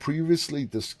that was previously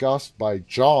discussed by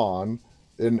John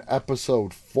in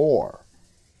Episode 4.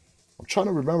 I'm trying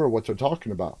to remember what they're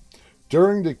talking about.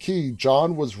 During the key,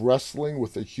 John was wrestling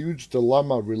with a huge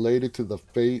dilemma related to the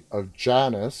fate of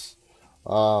Janice,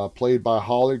 played by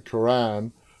Holly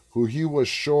Curran, who he was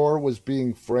sure was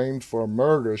being framed for a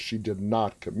murder she did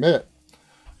not commit.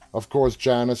 Of course,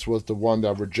 Janice was the one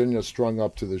that Virginia strung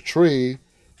up to the tree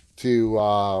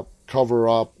to cover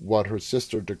up what her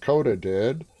sister Dakota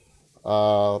did,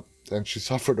 and she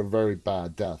suffered a very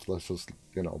bad death. Let's just,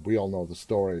 we all know the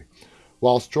story.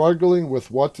 While struggling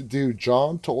with what to do,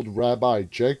 John told Rabbi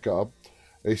Jacob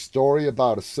a story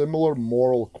about a similar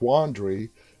moral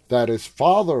quandary that his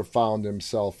father found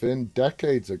himself in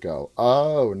decades ago.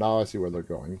 Oh, now I see where they're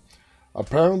going.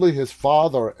 Apparently, his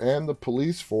father and the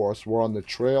police force were on the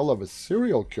trail of a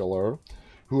serial killer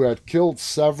who had killed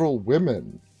several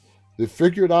women. They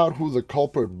figured out who the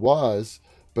culprit was,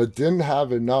 but didn't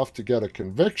have enough to get a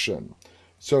conviction.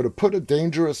 So to put a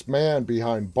dangerous man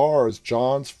behind bars,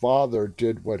 John's father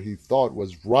did what he thought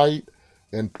was right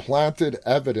and planted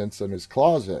evidence in his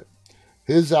closet.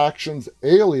 His actions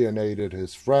alienated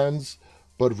his friends,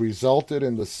 but resulted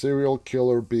in the serial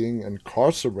killer being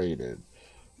incarcerated.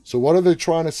 So what are they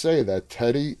trying to say? That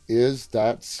Teddy is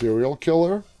that serial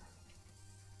killer?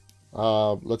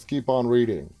 Let's keep on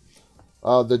reading.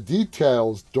 The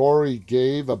details Dory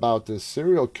gave about this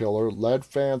serial killer led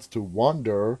fans to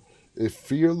wonder if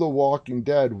Fear the Walking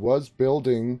Dead was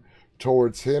building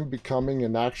towards him becoming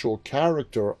an actual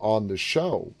character on the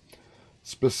show,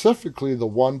 specifically the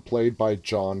one played by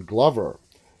John Glover.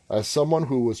 As someone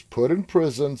who was put in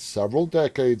prison several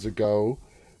decades ago,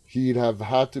 he'd have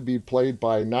had to be played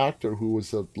by an actor who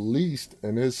was at least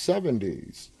in his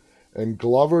 70s. And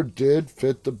Glover did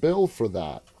fit the bill for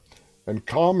that. And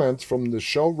comments from the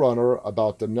showrunner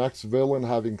about the next villain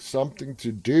having something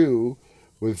to do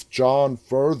with John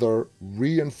further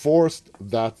reinforced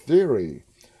that theory.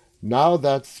 Now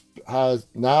that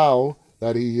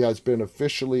he has been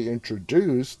officially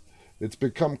introduced, it's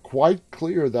become quite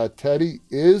clear that Teddy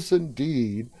is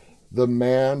indeed the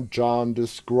man John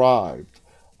described.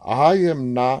 I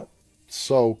am not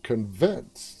so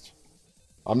convinced.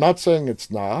 I'm not saying it's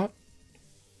not.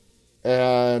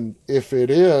 And if it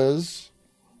is,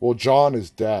 well, John is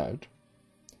dead.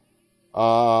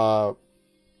 Uh,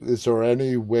 is there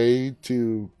any way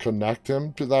to connect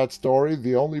him to that story?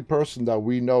 The only person that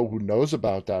we know who knows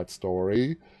about that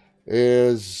story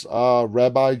is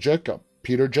Rabbi Jacob,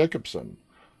 Peter Jacobson.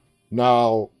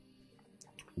 Now,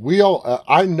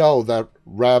 I know that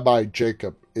Rabbi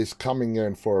Jacob is coming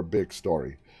in for a big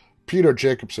story. Peter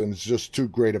Jacobson is just too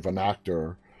great of an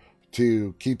actor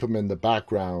to keep him in the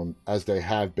background as they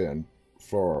have been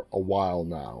for a while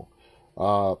now.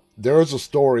 There is a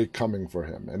story coming for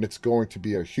him, and it's going to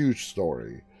be a huge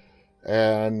story.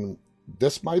 And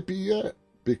this might be it,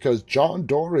 because John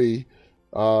Dory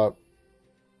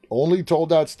only told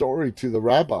that story to the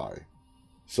rabbi.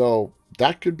 So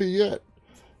that could be it.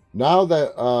 Now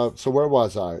that, so where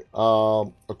was I?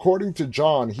 According to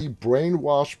John, he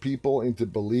brainwashed people into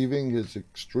believing his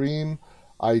extreme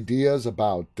ideas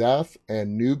about death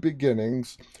and new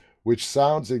beginnings, which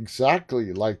sounds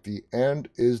exactly like the end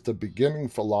is the beginning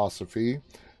philosophy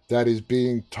that is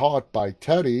being taught by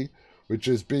Teddy, which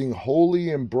is being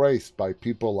wholly embraced by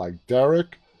people like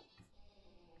Derek,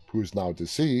 who's now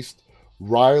deceased,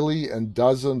 Riley, and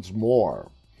dozens more.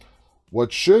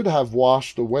 What should have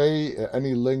washed away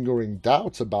any lingering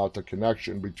doubts about the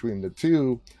connection between the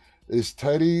two is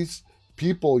Teddy's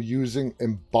people using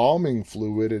embalming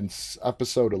fluid in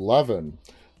episode 11.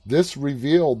 This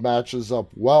reveal matches up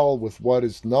well with what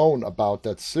is known about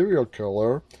that serial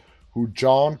killer who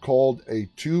John called a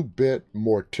 2-bit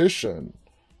mortician.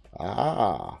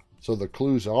 So the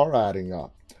clues are adding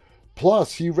up.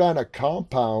 Plus, he ran a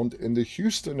compound in the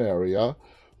Houston area,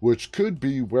 which could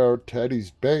be where Teddy's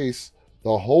base,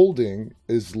 the holding,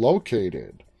 is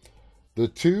located. The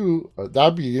two,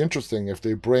 that'd be interesting if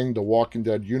they bring the Walking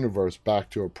Dead universe back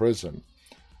to a prison.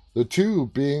 The two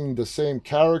being the same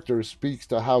character speaks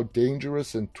to how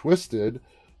dangerous and twisted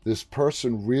this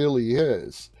person really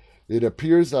is. It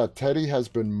appears that Teddy has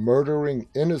been murdering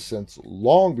innocents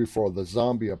long before the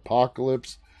zombie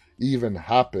apocalypse even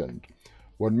happened.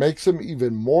 What makes him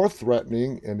even more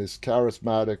threatening in his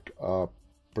charismatic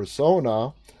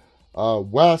persona,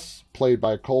 Wes, played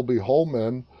by Colby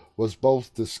Holman, was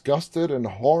both disgusted and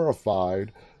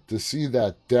horrified to see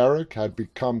that Derek had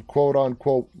become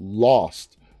quote-unquote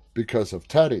lost because of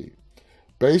Teddy.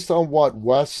 Based on what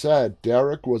Wes said,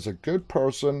 Derek was a good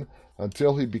person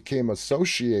until he became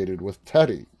associated with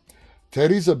Teddy.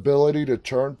 Teddy's ability to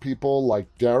turn people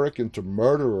like Derek into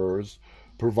murderers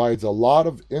provides a lot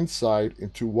of insight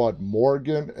into what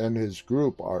Morgan and his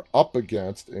group are up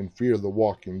against in Fear the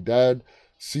Walking Dead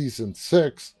Season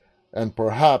 6 and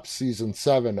perhaps Season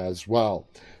 7 as well.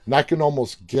 And I can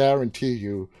almost guarantee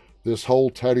you this whole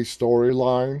Teddy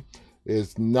storyline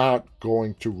is not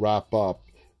going to wrap up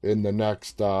in the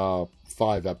next 5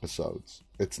 episodes.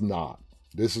 It's not.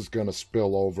 This is going to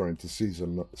spill over into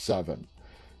Season 7.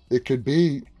 It could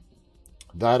be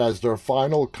that as their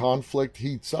final conflict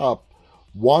heats up,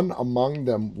 one among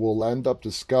them will end up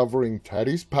discovering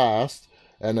Teddy's past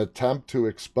and attempt to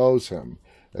expose him.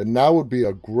 And that would be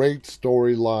a great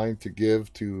storyline to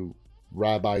give to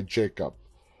Rabbi Jacob.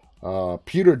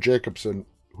 Peter Jacobson,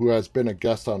 who has been a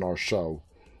guest on our show,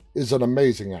 is an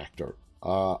amazing actor.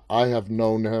 I have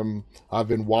known him. I've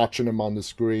been watching him on the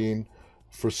screen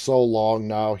for so long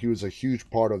now. He was a huge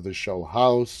part of the show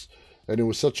House, and it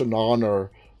was such an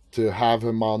honor to have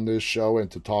him on this show and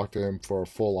to talk to him for a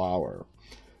full hour.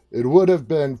 It would have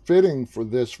been fitting for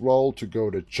this role to go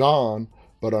to John,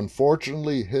 but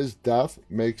unfortunately his death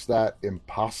makes that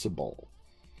impossible.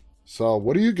 So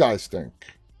what do you guys think?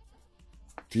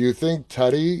 Do you think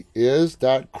Teddy is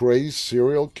that crazed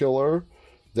serial killer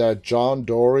that John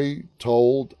Dory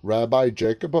told Rabbi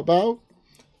Jacob about?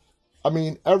 I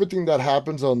mean, everything that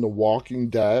happens on The Walking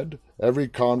Dead, every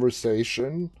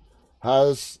conversation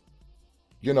has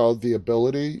the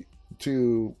ability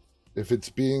to, if it's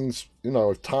being,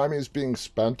 if time is being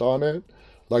spent on it,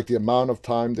 like the amount of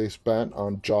time they spent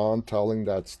on John telling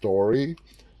that story,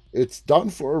 it's done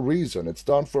for a reason. It's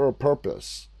done for a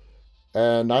purpose.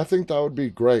 And I think that would be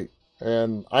great.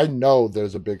 And I know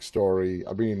there's a big story.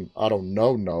 I mean, I don't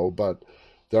know, no, but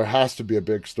there has to be a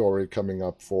big story coming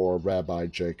up for Rabbi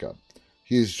Jacob.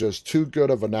 He's just too good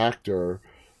of an actor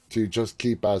to just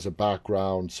keep as a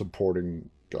background supporting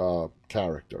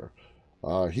character.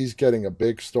 He's getting a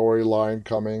big storyline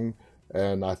coming,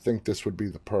 and I think this would be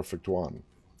the perfect one.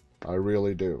 I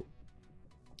really do.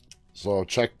 So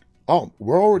check. Oh,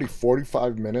 we're already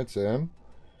 45 minutes in.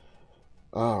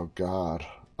 Oh, God.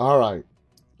 All right.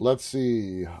 Let's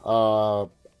see. I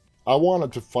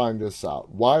wanted to find this out.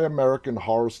 Why American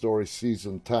Horror Story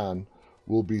Season 10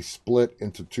 will be split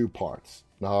into two parts.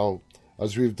 Now,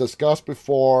 as we've discussed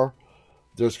before,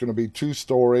 there's going to be two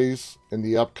stories in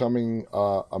the upcoming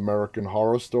American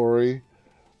Horror Story.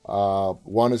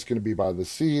 One is going to be by the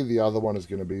sea, the other one is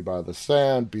going to be by the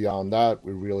sand. Beyond that,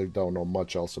 we really don't know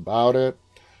much else about it.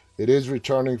 It is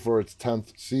returning for its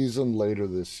 10th season later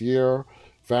this year.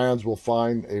 Fans will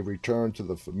find a return to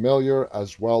the familiar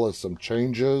as well as some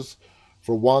changes.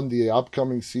 For one, the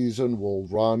upcoming season will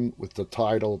run with the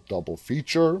title Double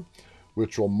Feature,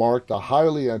 which will mark the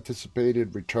highly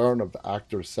anticipated return of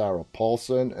actor Sarah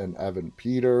Paulson and Evan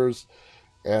Peters,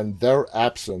 and their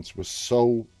absence was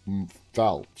so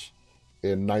felt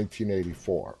in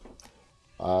 1984.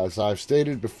 As I've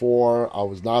stated before, I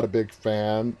was not a big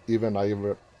fan,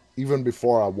 even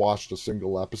before I watched a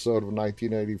single episode of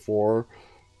 1984,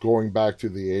 going back to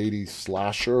the 80s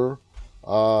slasher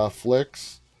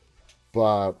flicks.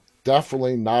 But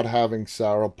definitely not having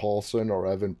Sarah Paulson or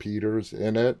Evan Peters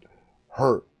in it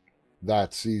hurt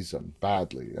that season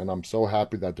badly. And I'm so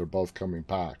happy that they're both coming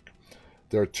back.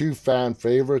 They're two fan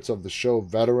favorites of the show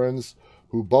veterans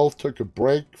who both took a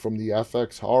break from the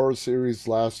FX horror series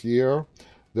last year.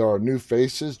 There are new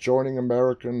faces joining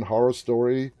American Horror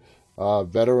Story,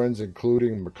 veterans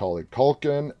including Macaulay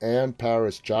Culkin and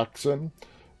Paris Jackson.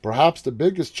 Perhaps the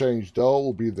biggest change, though,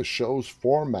 will be the show's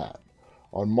format.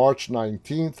 On March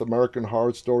 19th, American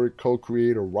Horror Story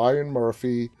co-creator Ryan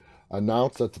Murphy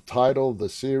announced that the title of the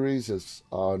series is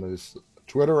on his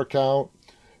Twitter account.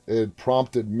 It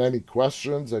prompted many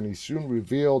questions, and he soon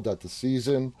revealed that the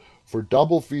season for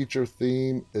Double Feature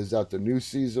theme is that the new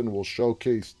season will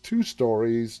showcase two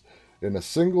stories in a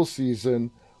single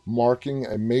season, marking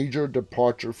a major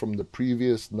departure from the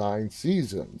previous 9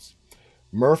 seasons.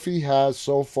 Murphy has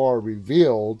so far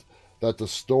revealed that the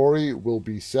story will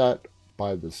be set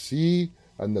by the sea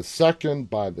and the second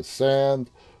by the sand.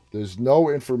 There's no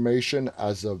information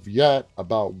as of yet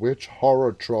about which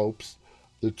horror tropes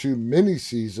the 2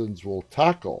 mini-seasons will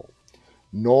tackle,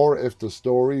 nor if the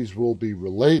stories will be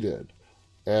related.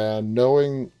 And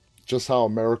knowing just how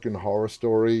American Horror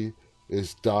Story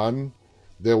is done,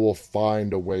 they will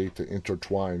find a way to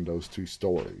intertwine those 2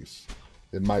 stories.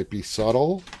 It might be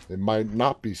subtle, it might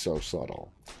not be so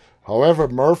subtle. However,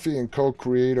 Murphy and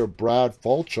co-creator Brad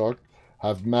Falchuk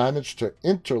have managed to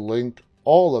interlink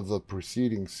all of the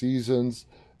preceding seasons'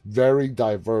 very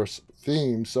diverse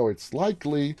themes, so it's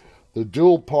likely the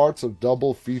dual parts of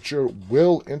Double Feature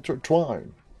will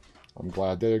intertwine. I'm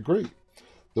glad they agree.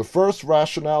 The first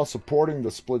rationale supporting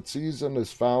the split season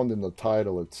is found in the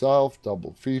title itself,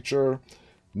 Double Feature.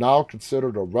 Now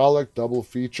considered a relic, Double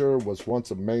Feature was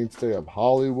once a mainstay of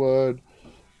Hollywood.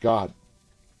 God,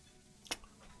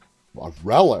 a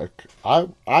relic? I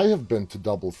have been to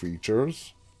double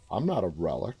features. I'm not a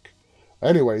relic.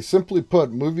 Anyway, simply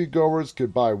put, moviegoers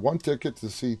could buy one ticket to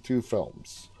see 2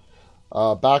 films.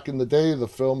 Back in the day, the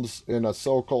films in a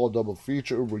so-called double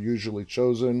feature were usually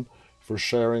chosen for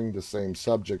sharing the same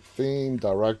subject, theme,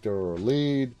 director, or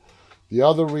lead. The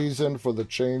other reason for the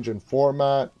change in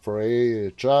format for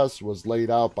AHS was laid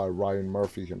out by Ryan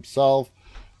Murphy himself.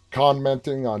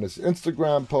 Commenting on his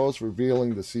Instagram post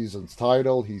revealing the season's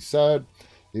title, he said,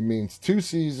 "It means 2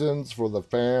 seasons for the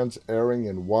fans airing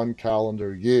in 1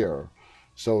 calendar year,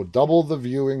 so double the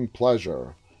viewing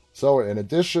pleasure." So in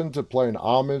addition to playing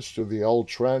homage to the old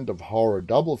trend of horror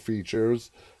double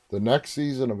features, the next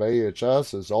season of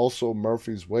AHS is also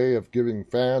Murphy's way of giving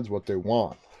fans what they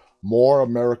want: more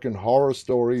American Horror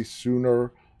Story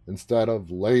sooner instead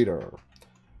of later.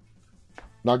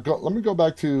 Now let me go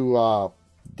back to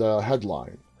the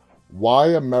headline. Why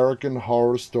American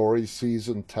Horror Story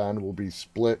Season 10 will be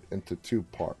split into 2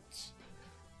 parts.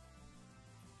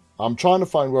 I'm trying to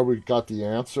find where we got the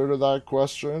answer to that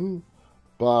question,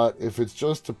 but if it's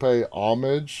just to pay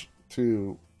homage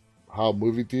to how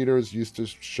movie theaters used to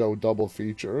show double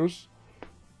features,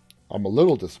 I'm a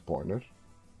little disappointed.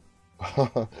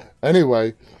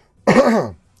 Anyway,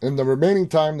 in the remaining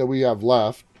time that we have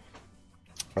left,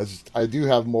 I do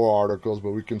have more articles,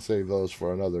 but we can save those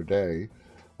for another day.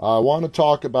 I want to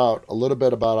talk about a little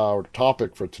bit about our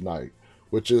topic for tonight,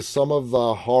 which is some of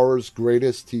the horror's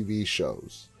greatest TV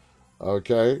shows.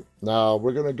 Okay, now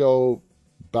we're going to go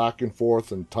back and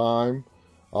forth in time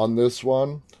on this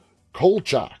one.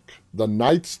 Kolchak, the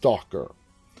Night Stalker.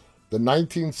 The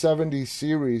 1970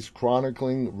 series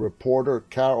chronicling reporter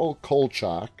Carol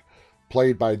Kolchak,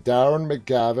 played by Darren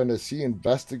McGavin, as he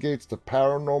investigates the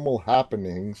paranormal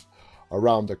happenings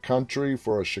around the country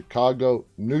for a Chicago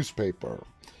newspaper.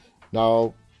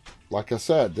 Now, like I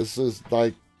said, this is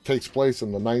takes place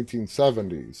in the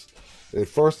 1970s. It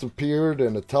first appeared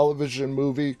in a television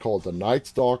movie called The Night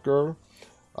Stalker.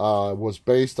 Was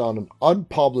based on an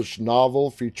unpublished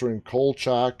novel featuring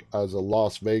Kolchak as a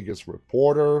Las Vegas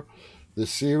reporter. The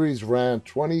series ran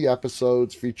 20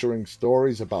 episodes featuring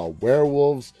stories about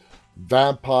werewolves,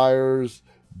 vampires,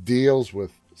 deals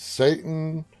with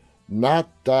Satan, not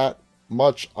that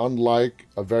much unlike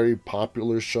a very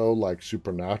popular show like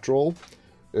Supernatural.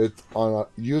 It's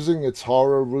using its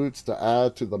horror roots to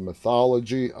add to the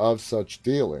mythology of such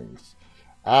dealings.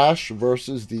 Ash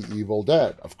versus the Evil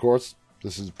Dead. Of course,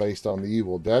 this is based on the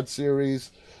Evil Dead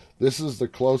series. This is the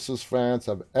closest fans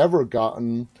have ever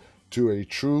gotten to a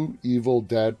true Evil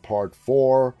Dead Part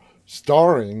 4,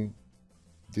 starring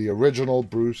the original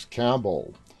Bruce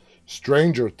Campbell.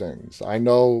 Stranger Things. I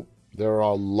know there are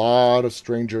a lot of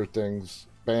Stranger Things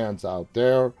fans out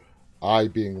there, I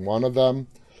being one of them.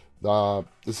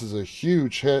 This is a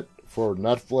huge hit for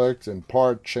Netflix, in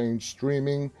part changed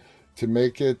streaming to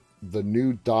make it the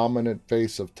new dominant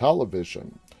face of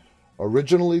television.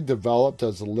 Originally developed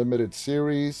as a limited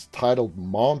series titled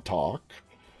Montauk,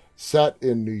 set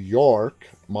in New York,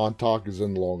 Montauk is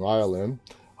in Long Island,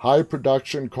 high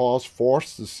production costs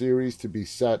forced the series to be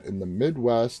set in the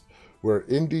Midwest, where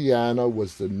Indiana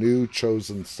was the new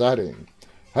chosen setting.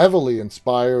 Heavily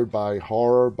inspired by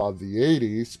horror of the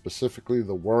 80s, specifically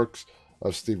the works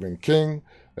of Stephen King,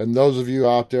 and those of you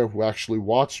out there who actually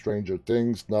watch Stranger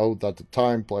Things know that the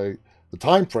time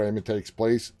frame it takes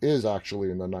place is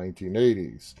actually in the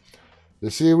 1980s.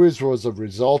 The series was a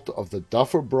result of the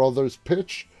Duffer Brothers'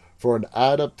 pitch for an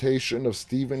adaptation of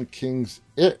Stephen King's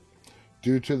It,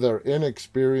 due to their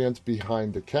inexperience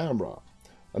behind the camera.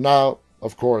 And now,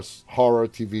 of course, horror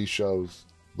TV shows,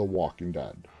 The Walking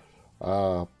Dead.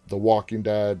 The Walking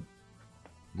Dead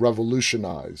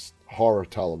revolutionized horror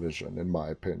television, in my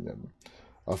opinion.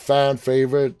 A fan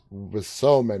favorite with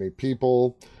so many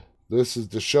people. This is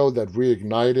the show that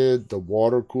reignited the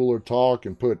water cooler talk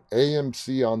and put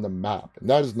AMC on the map. And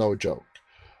that is no joke.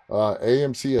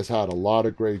 AMC has had a lot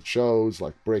of great shows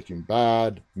like Breaking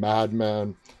Bad, Mad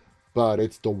Men, but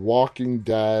it's The Walking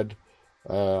Dead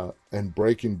and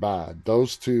Breaking Bad.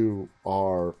 Those two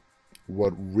are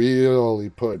what really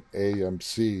put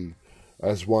AMC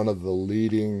as one of the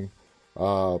leading,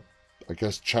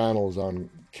 channels on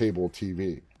cable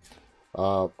TV.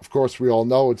 Of course, we all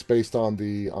know it's based on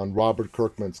Robert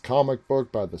Kirkman's comic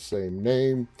book by the same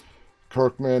name.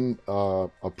 Kirkman's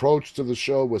approach to the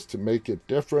show was to make it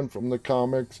different from the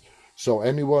comics, so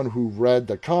anyone who read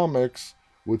the comics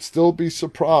would still be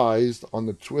surprised on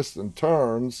the twists and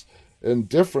turns and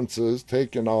differences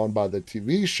taken on by the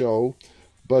TV show,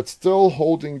 but still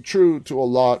holding true to a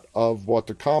lot of what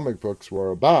the comic books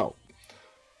were about.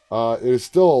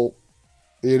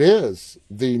 It is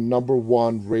the number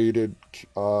one rated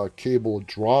cable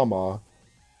drama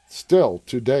still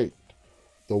to date.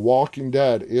 The Walking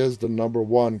Dead is the number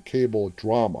one cable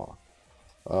drama,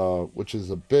 which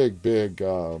is a big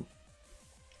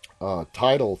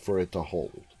title for it to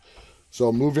hold.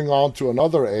 So moving on to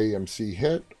another AMC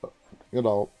hit,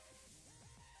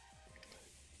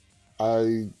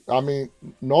 I mean,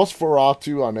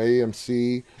 Nosferatu on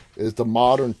AMC is the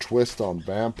modern twist on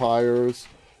vampires.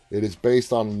 It is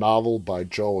based on a novel by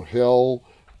Joe Hill.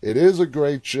 It is a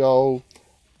great show.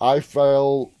 I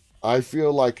feel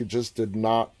like it just did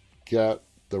not get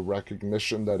the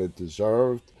recognition that it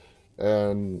deserved.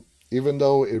 And even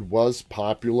though it was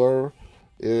popular,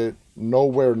 it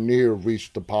nowhere near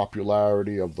reached the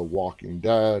popularity of The Walking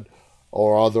Dead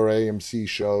or other AMC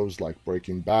shows like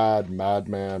Breaking Bad, Mad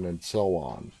Men, and so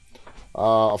on.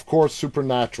 Of course,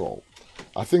 Supernatural.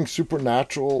 I think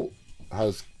Supernatural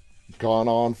has gone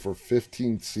on for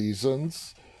 15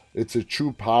 seasons. It's a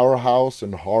true powerhouse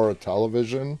in horror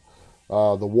television.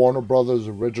 The Warner Brothers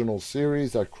original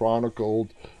series that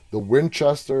chronicled the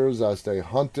Winchesters as they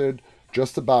hunted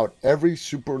just about every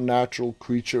supernatural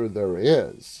creature there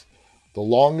is. the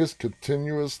longest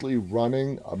continuously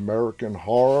running American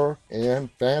horror and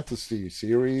fantasy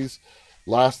series,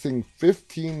 lasting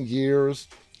 15 years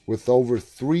with over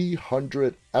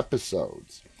 300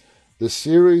 episodes. The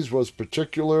series was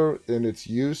particular in its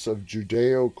use of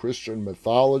Judeo-Christian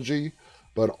mythology,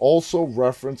 but also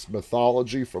referenced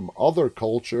mythology from other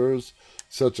cultures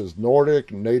such as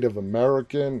Nordic, Native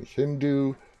American,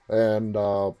 Hindu, and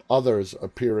others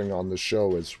appearing on the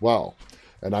show as well.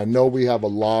 And I know we have a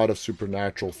lot of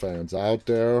Supernatural fans out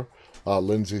there.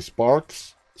 Lindsay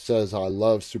Sparks says, I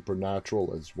love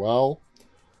Supernatural as well.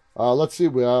 Let's see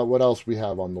what else we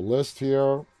have on the list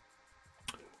here.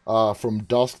 From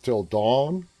Dusk Till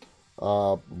Dawn,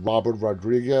 Robert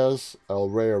Rodriguez, El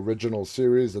Rey original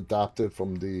series adapted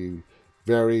from the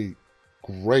very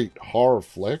great horror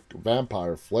flick,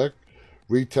 vampire flick,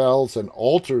 retells and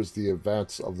alters the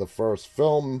events of the first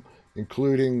film,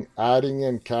 including adding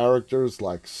in characters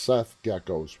like Seth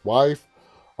Gecko's wife.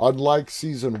 Unlike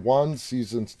season 1,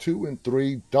 seasons 2 and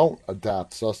 3 don't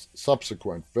adapt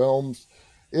subsequent films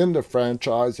in the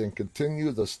franchise and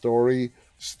continue the story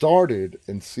started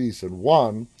in season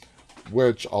 1,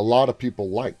 which a lot of people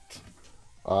liked.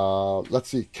 Let's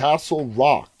see, Castle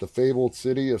Rock, the fabled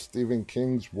city of Stephen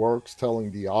King's works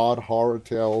telling the odd horror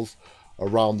tales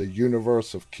around the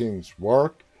universe of King's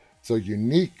work. It's a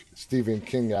unique Stephen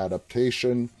King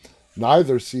adaptation.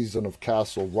 Neither season of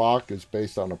Castle Rock is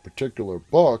based on a particular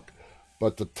book,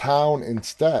 but the town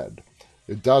instead.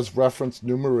 It does reference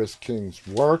numerous King's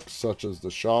works, such as The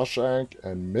Shawshank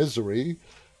and Misery,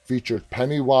 featured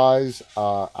Pennywise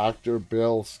actor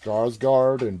Bill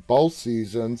Skarsgård in both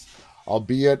seasons,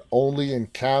 albeit only in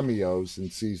cameos in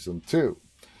season 2.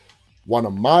 One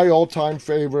of my all-time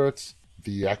favorites,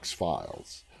 The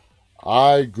X-Files.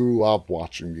 I grew up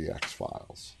watching The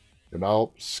X-Files. You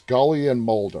know, Scully and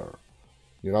Mulder.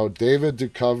 You know, David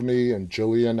Duchovny and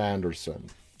Gillian Anderson.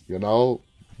 You know,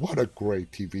 what a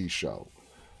great TV show.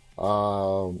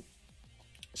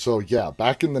 So yeah,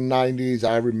 back in the 90s,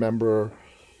 I remember,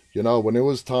 you know, when it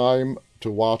was time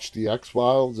to watch The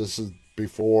X-Files, this is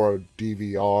before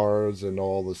DVRs and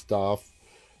all the stuff,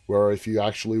 where if you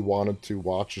actually wanted to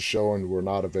watch a show and were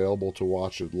not available to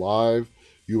watch it live,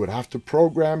 you would have to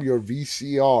program your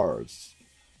VCRs.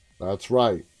 That's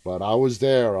right. But I was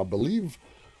there. I believe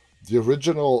the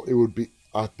original,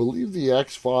 I believe The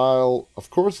X-File, of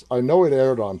course, I know it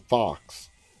aired on Fox,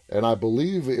 and I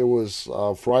believe it was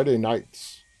Friday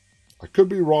nights. I could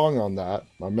be wrong on that.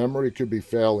 My memory could be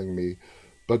failing me.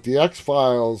 But The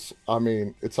X-Files, I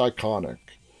mean, it's iconic.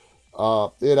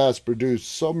 It has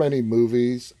produced so many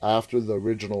movies after the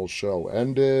original show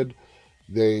ended.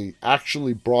 They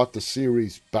actually brought the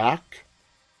series back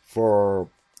for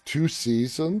 2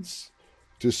 seasons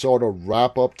to sort of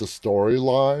wrap up the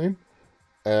storyline.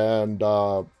 And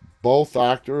both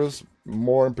actors,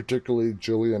 more in particularly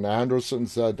Gillian Anderson,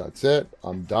 said, that's it,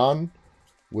 I'm done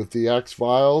with The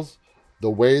X-Files. The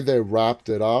way they wrapped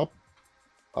it up,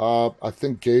 I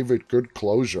think gave it good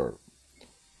closure.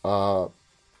 I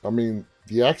mean,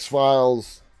 The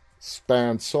X-Files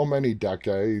spanned so many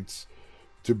decades.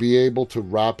 To be able to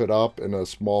wrap it up in a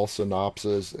small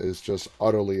synopsis is just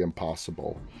utterly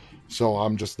impossible. So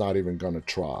I'm just not even going to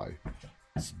try.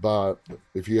 But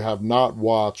if you have not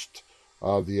watched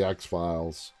The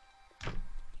X-Files,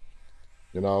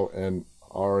 you know, and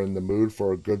are in the mood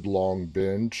for a good long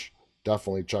binge,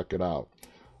 definitely check it out.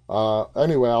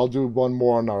 Anyway, I'll do one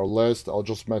more on our list. I'll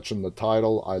just mention the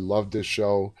title. I love this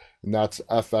show, and that's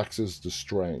FX's The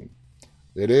Strain.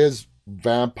 It is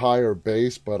vampire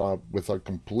based, but with a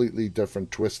completely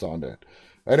different twist on it.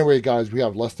 Anyway, guys, we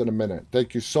have less than a minute.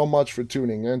 Thank you so much for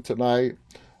tuning in tonight.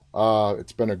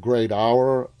 It's been a great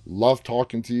hour. Love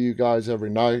talking to you guys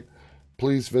every night.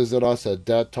 Please visit us at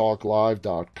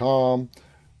deadtalklive.com.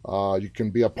 You can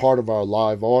be a part of our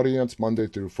live audience Monday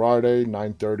through Friday,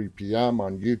 9:30 p.m.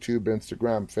 on YouTube,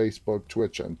 Instagram, Facebook,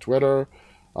 Twitch, and Twitter.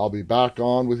 I'll be back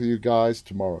on with you guys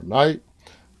tomorrow night.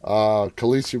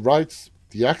 Khaleesi writes,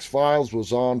 The X-Files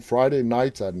was on Friday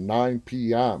nights at 9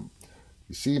 p.m.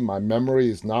 You see, my memory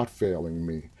is not failing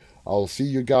me. I'll see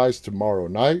you guys tomorrow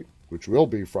night, which will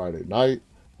be Friday night.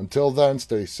 Until then,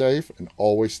 stay safe and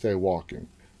always stay walking.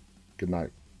 Good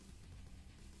night.